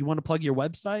 Where you want to plug your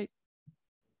website?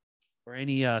 Or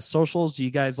any socials? Do you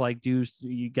guys do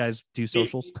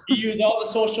socials? You use all the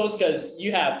socials because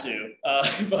you have to.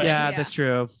 That's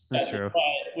true. That's true.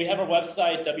 We have our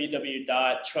website,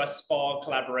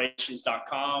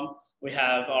 www.trustfallcollaborations.com. We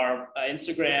have our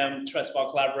Instagram,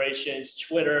 Trustfall Collaborations,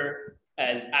 Twitter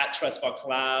as at Trustfall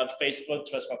Collab, Facebook,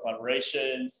 Trustfall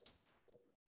Collaborations.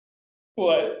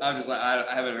 What? I'm just like,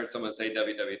 I haven't heard someone say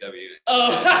www.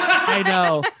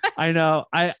 Oh, I know.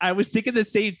 I was thinking the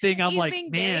same thing. I'm He's like,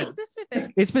 being man, very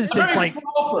specific. it's been since like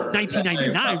proper.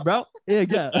 1999, bro.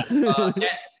 Yeah.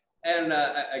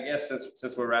 I guess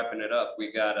since we're wrapping it up,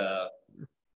 we got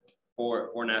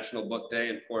for National Book Day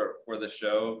and for the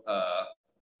show.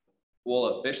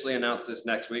 We'll officially announce this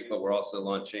next week, but we're also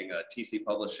launching TC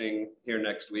Publishing here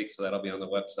next week, so that'll be on the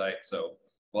website. So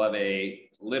we'll have a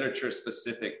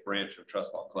literature-specific branch of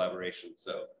Trustfall Collaboration.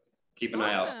 So keep an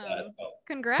eye out for that as well.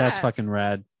 Congrats. That's fucking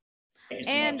rad. Thank you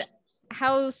so And much.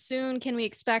 how soon can we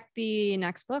expect the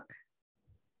next book?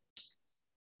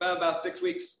 About 6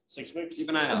 weeks. 6 weeks. Keep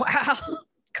an eye out. Wow.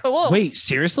 Cool. Wait,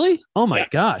 seriously? Oh my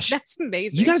gosh. That's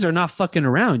amazing. You guys are not fucking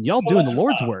around. Y'all doing the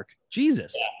Lord's work.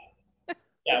 Jesus.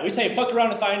 Yeah, we say fuck around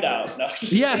and find out. No,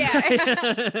 Yeah.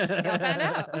 You'll find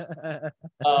out.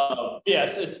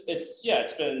 Yes,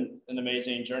 it's been an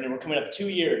amazing journey. We're coming up 2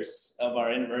 years of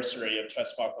our anniversary of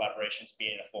Trustfall Collaborations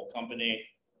being a full company.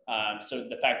 So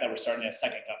the fact that we're starting a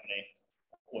second company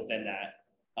within that.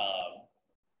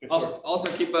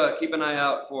 Also keep an eye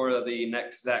out for the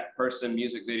next Zach Person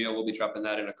music video. We'll be dropping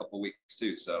that in a couple weeks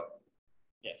too. So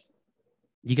yes,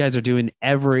 You guys are doing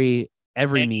every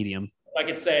medium. I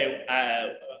could say I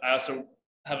also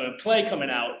have a play coming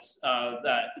out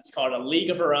that it's called A League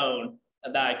of Her Own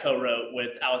that I co-wrote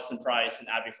with Allison Price and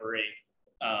Abby Faree.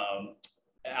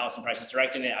 Allison Price is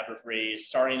directing it, Abby Faree is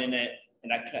starring in it,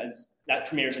 and that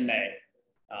premieres in May.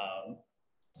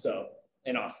 So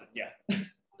in Austin, yeah.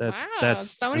 That's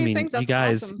so many things. That's you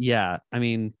guys, awesome. yeah. I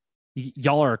mean,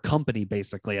 y'all are a company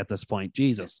basically at this point.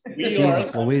 Jesus We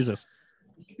Jesus are- Louises.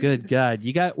 Good God.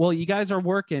 You guys are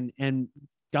working, and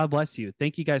God bless you.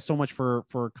 Thank you guys so much for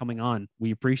coming on.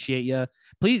 We appreciate you.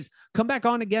 Please come back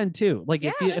on again too. Like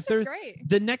Yeah, if this there's is great.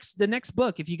 the next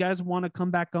book, if you guys want to come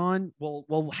back on,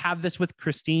 we'll have this with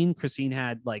Christine. Christine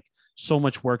had like so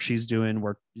much work she's doing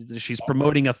where she's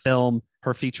promoting a film,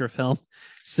 her feature film.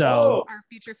 So Our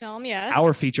feature film, yes.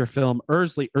 our feature film,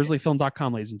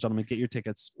 Ursleyfilm.com, ladies and gentlemen, get your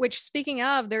tickets. Which, speaking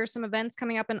of, there's some events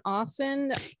coming up in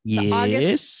Austin. Yes.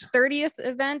 August 30th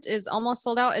event is almost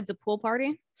sold out. It's a pool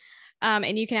party.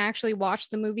 And you can actually watch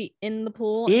the movie in the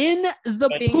pool. In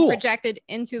the being pool. projected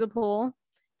into the pool.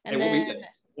 And Hey,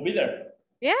 We'll be there.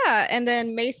 yeah, and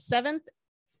then May 7th,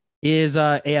 Is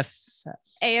AFS.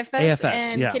 AFS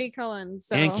and yeah. Kitty Cohen.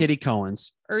 So And Kitty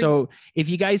Cohen's. So if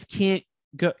you guys can't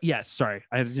go, yes, sorry,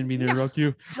 I didn't mean to interrupt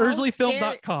you. How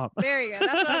Ursleyfilm.com. there you go.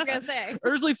 That's what I was gonna say.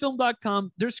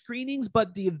 Ursleyfilm.com. There's screenings,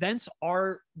 but the events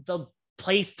are the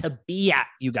place to be at,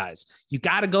 you guys. You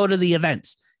got to go to the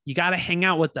events. You got to hang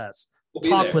out with us, We'll be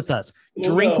talk there. with us,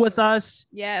 We'll drink go. with us.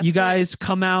 Yes. You guys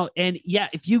come out, and yeah,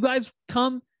 if you guys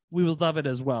come, we would love it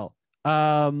as well.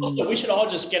 Also, we should all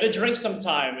just get a drink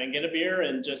sometime and get a beer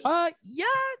and just Yeah,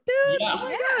 dude. Yeah. Oh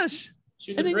my gosh.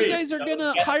 shoot And the then you breeze. guys are So,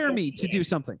 gonna yes, hire we'll me be to there. do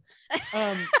something.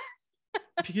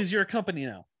 Because you're a company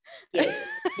now. Yeah.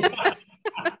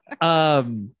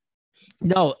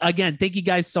 No, again, thank you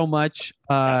guys so much.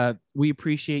 We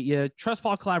appreciate you.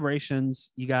 Trustfall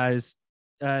Collaborations, you guys.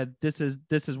 This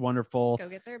is wonderful. Go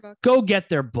get their book. Go get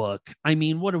their book. I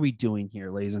mean, what are we doing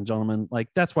here, ladies and gentlemen? Like,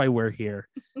 that's why we're here.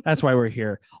 That's why we're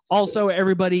here. Also,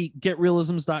 everybody,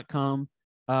 getrealisms.com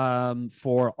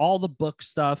for all the book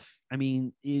stuff. I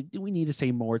mean, do we need to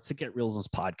say more? It's the Get Realisms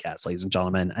podcast, ladies and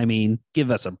gentlemen. I mean, give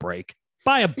us a break.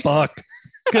 Buy a book.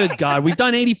 Good God. We've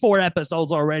done 84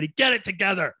 episodes already. Get it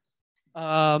together.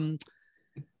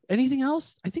 Anything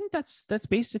else? I think that's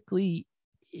basically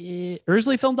it.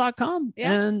 Ursleyfilm.com.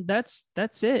 Yeah. And that's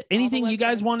it. Anything you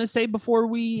guys websites. want to say before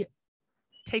we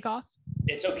take off?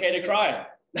 It's okay to cry.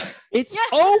 It's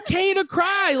Yeah. okay to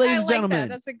cry, I ladies and like gentlemen. that.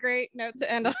 That's a great note to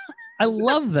end on. I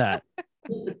love that.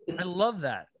 I love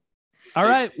that. All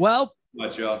right. Well,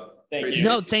 Much, y'all. Thank Appreciate you.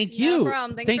 no, it. thank No you.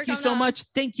 problem. Thanks Thank for you coming so on. much.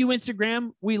 Thank you,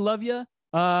 Instagram. We love you.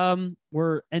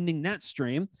 We're ending that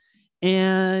stream.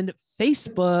 And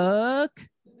Facebook.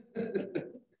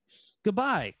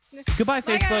 Goodbye. Goodbye,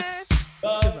 Bye, Facebook. guys.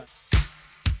 Bye.